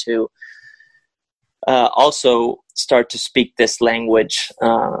allowed me to also start to speak this language,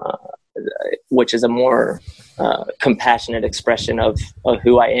 which is a more compassionate expression of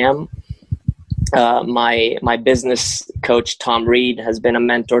who I am. My business coach, Tom Reed, has been a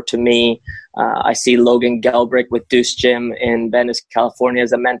mentor to me. I see Logan Gelbrick with Deuce Gym in Venice, California,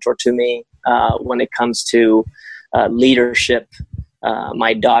 as a mentor to me when it comes to leadership.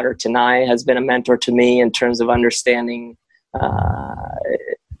 My daughter, Tanai, has been a mentor to me in terms of understanding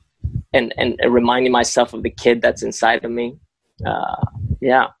and reminding myself of the kid that's inside of me.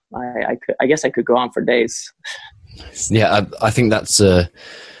 Yeah, I guess I could go on for days. Yeah, I think that's a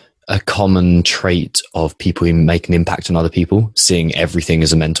common trait of people who make an impact on other people, seeing everything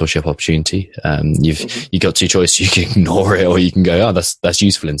as a mentorship opportunity. You got two choices: you can ignore it, or you can go, "Oh, that's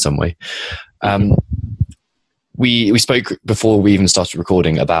useful in some way." We spoke before we even started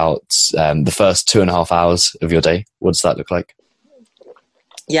recording about the first 2.5 hours of your day. What does that look like?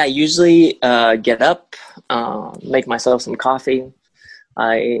 Yeah, I usually get up, make myself some coffee.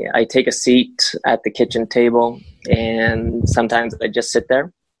 I take a seat at the kitchen table, and sometimes I just sit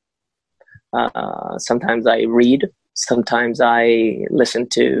there. Sometimes I read. Sometimes I listen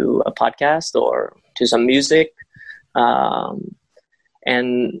to a podcast or to some music. And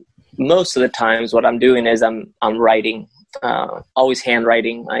most of the times what I'm doing is I'm writing, always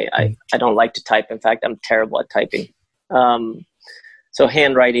handwriting. I don't like to type. In fact, I'm terrible at typing. So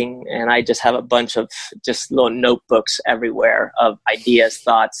handwriting, and I just have a bunch of just little notebooks everywhere of ideas,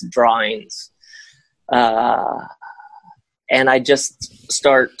 thoughts, drawings. And I just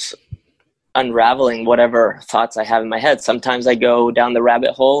start unraveling whatever thoughts I have in my head. Sometimes I go down the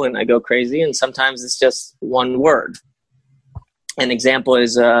rabbit hole and I go crazy, and sometimes it's just one word. An example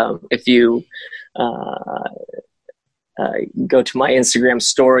is if you go to my Instagram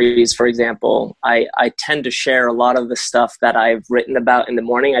stories, for example, I tend to share a lot of the stuff that I've written about in the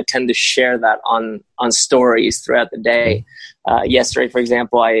morning. I tend to share that on stories throughout the day. Yesterday, for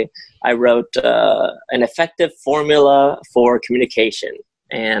example, I wrote an effective formula for communication.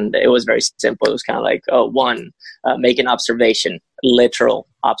 And it was very simple. It was kind of like, 1, make an observation, literal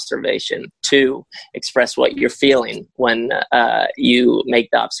observation. 2, express what you're feeling when you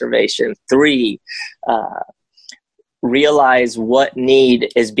make the observation. 3, realize what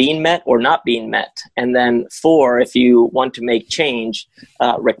need is being met or not being met. And then 4, if you want to make change,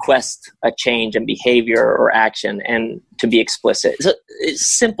 request a change in behavior or action, and to be explicit. So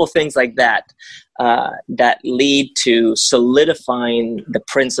it's simple things like that that lead to solidifying the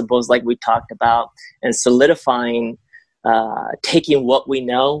principles like we talked about, and solidifying, taking what we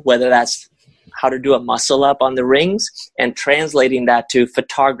know, whether that's how to do a muscle up on the rings, and translating that to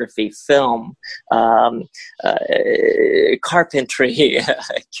photography, film, carpentry,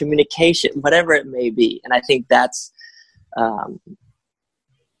 communication, whatever it may be. And I think that's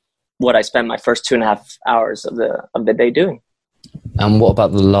what I spend my first 2.5 hours of the day doing. And what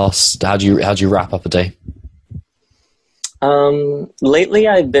about the last? How do you wrap up a day? Lately,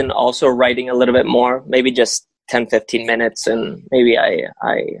 I've been also writing a little bit more, maybe just 10-15 minutes, and maybe I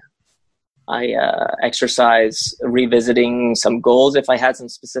exercise revisiting some goals if I had some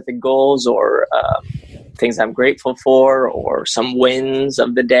specific goals, or things I'm grateful for, or some wins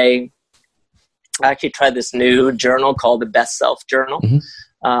of the day. I actually tried this new journal called the Best Self Journal,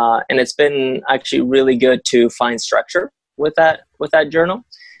 and it's been actually really good to find structure with that journal.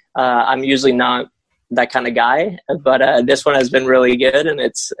 I'm usually not that kind of guy, but this one has been really good, and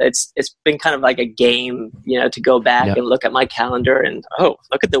it's been kind of like a game, to go back and look at my calendar and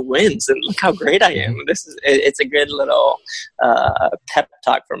look at the wins and look how great I am. It's a good little pep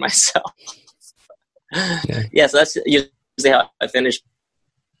talk for myself. Yeah, so that's usually how I finish.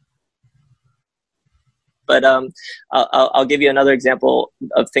 But I'll give you another example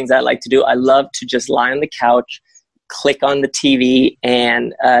of things I like to do. I love to just lie on the couch, click on the TV,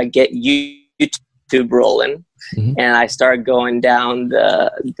 and get YouTube rolling. Mm-hmm. And I start going down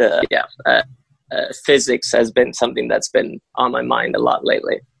physics has been something that's been on my mind a lot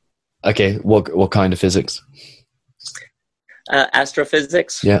lately. Okay, what kind of physics?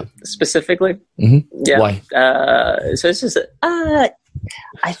 Astrophysics, specifically. Mm-hmm. Yeah. Why? So it's just I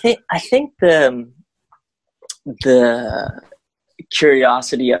think the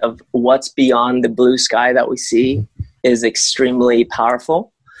curiosity of what's beyond the blue sky that we see is extremely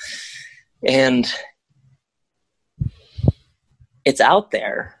powerful, and it's out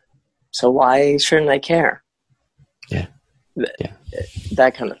there. So why shouldn't I care? Yeah.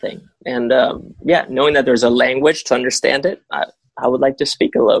 That kind of thing. And knowing that there's a language to understand it, I would like to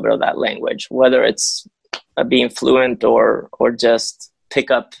speak a little bit of that language, whether it's being fluent or just pick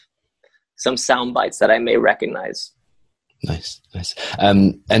up some sound bites that I may recognize. Nice.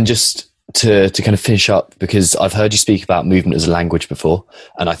 And just to kind of finish up, because I've heard you speak about movement as a language before,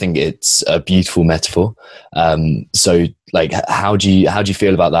 and I think it's a beautiful metaphor. So like, how do you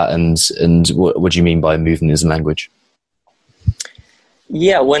feel about that? And what do you mean by movement as a language?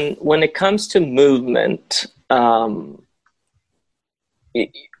 Yeah, when it comes to movement,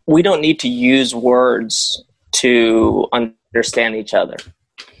 we don't need to use words to understand each other.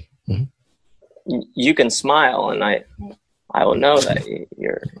 Mm-hmm. You can smile, and I will know that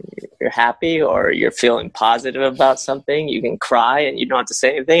you're happy or you're feeling positive about something. You can cry, and you don't have to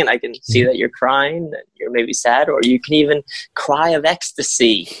say anything, and I can see that you're crying, that you're maybe sad, or you can even cry of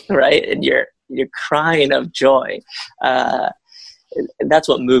ecstasy, right? And you're crying of joy. That's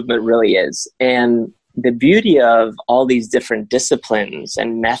what movement really is. And the beauty of all these different disciplines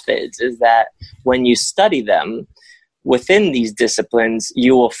and methods is that when you study them within these disciplines,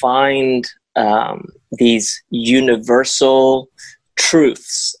 you will find these universal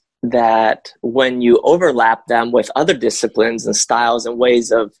truths that when you overlap them with other disciplines and styles and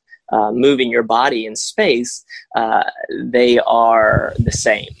ways of moving your body in space, they are the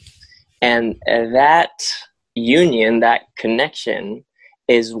same. And that union, that connection,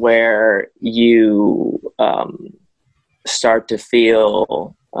 is where you start to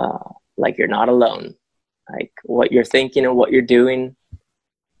feel like you're not alone. Like what you're thinking and what you're doing,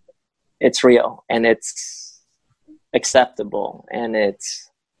 it's real, and it's acceptable, and it's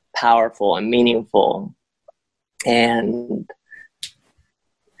powerful and meaningful. And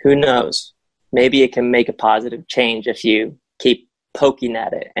who knows, maybe it can make a positive change if you keep poking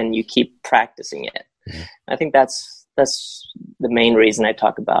at it and you keep practicing it. Mm-hmm. I think that's the main reason I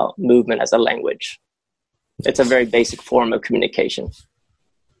talk about movement as a language. It's a very basic form of communication.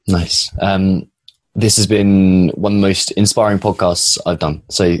 Nice. This has been one of the most inspiring podcasts I've done.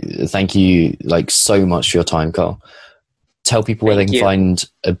 So thank you so much for your time, Carl. Tell people where they can find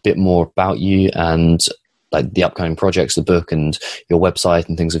a bit more about you and the upcoming projects, the book, and your website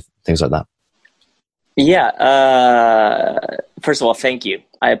and things like that. Yeah. First of all, thank you.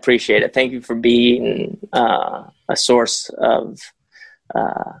 I appreciate it. Thank you for being a source of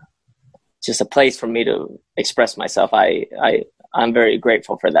just a place for me to express myself. I'm very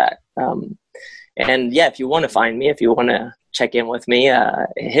grateful for that. And yeah, if you want to find me, if you want to check in with me,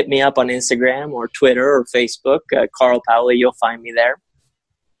 hit me up on Instagram or Twitter or Facebook, Carl Paoli, you'll find me there.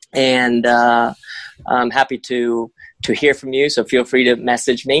 And I'm happy to hear from you. So feel free to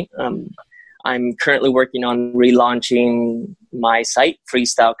message me. I'm currently working on relaunching my site,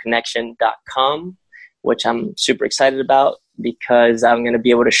 freestyleconnection.com, which I'm super excited about because I'm going to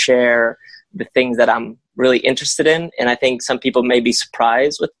be able to share the things that I'm really interested in. And I think some people may be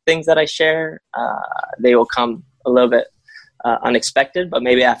surprised with things that I share. They will come a little bit unexpected, but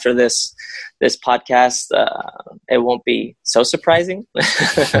maybe after this podcast, it won't be so surprising.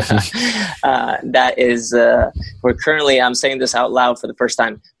 That is, we're currently, I'm saying this out loud for the first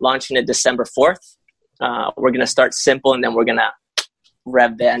time, launching it December 4th. We're going to start simple, and then we're going to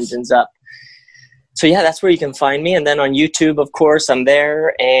rev the engines up. So yeah, that's where you can find me. And then on YouTube, of course, I'm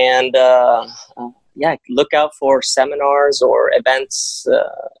there. And look out for seminars or events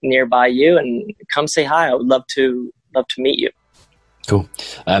nearby you, and come say hi. I would love to meet you. Cool.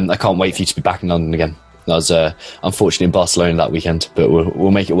 I can't wait for you to be back in London again. I was unfortunately in Barcelona that weekend, but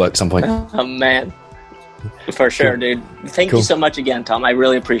we'll make it work some point. Oh man, for sure, dude. Thank you so much again, Tom. I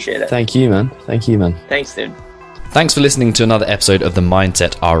really appreciate it. Thank you, man. Thanks, dude. Thanks for listening to another episode of the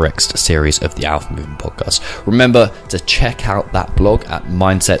Mindset RX series of the Alpha Movement Podcast. Remember to check out that blog at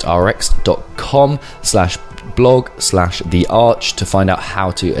mindsetrx.com/blog/the arch to find out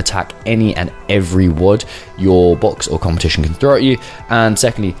how to attack any and every WOD your box or competition can throw at you. And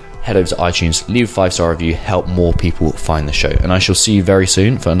secondly, head over to iTunes, leave a 5-star review, help more people find the show. And I shall see you very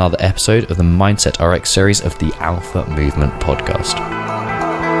soon for another episode of the Mindset RX series of the Alpha Movement Podcast.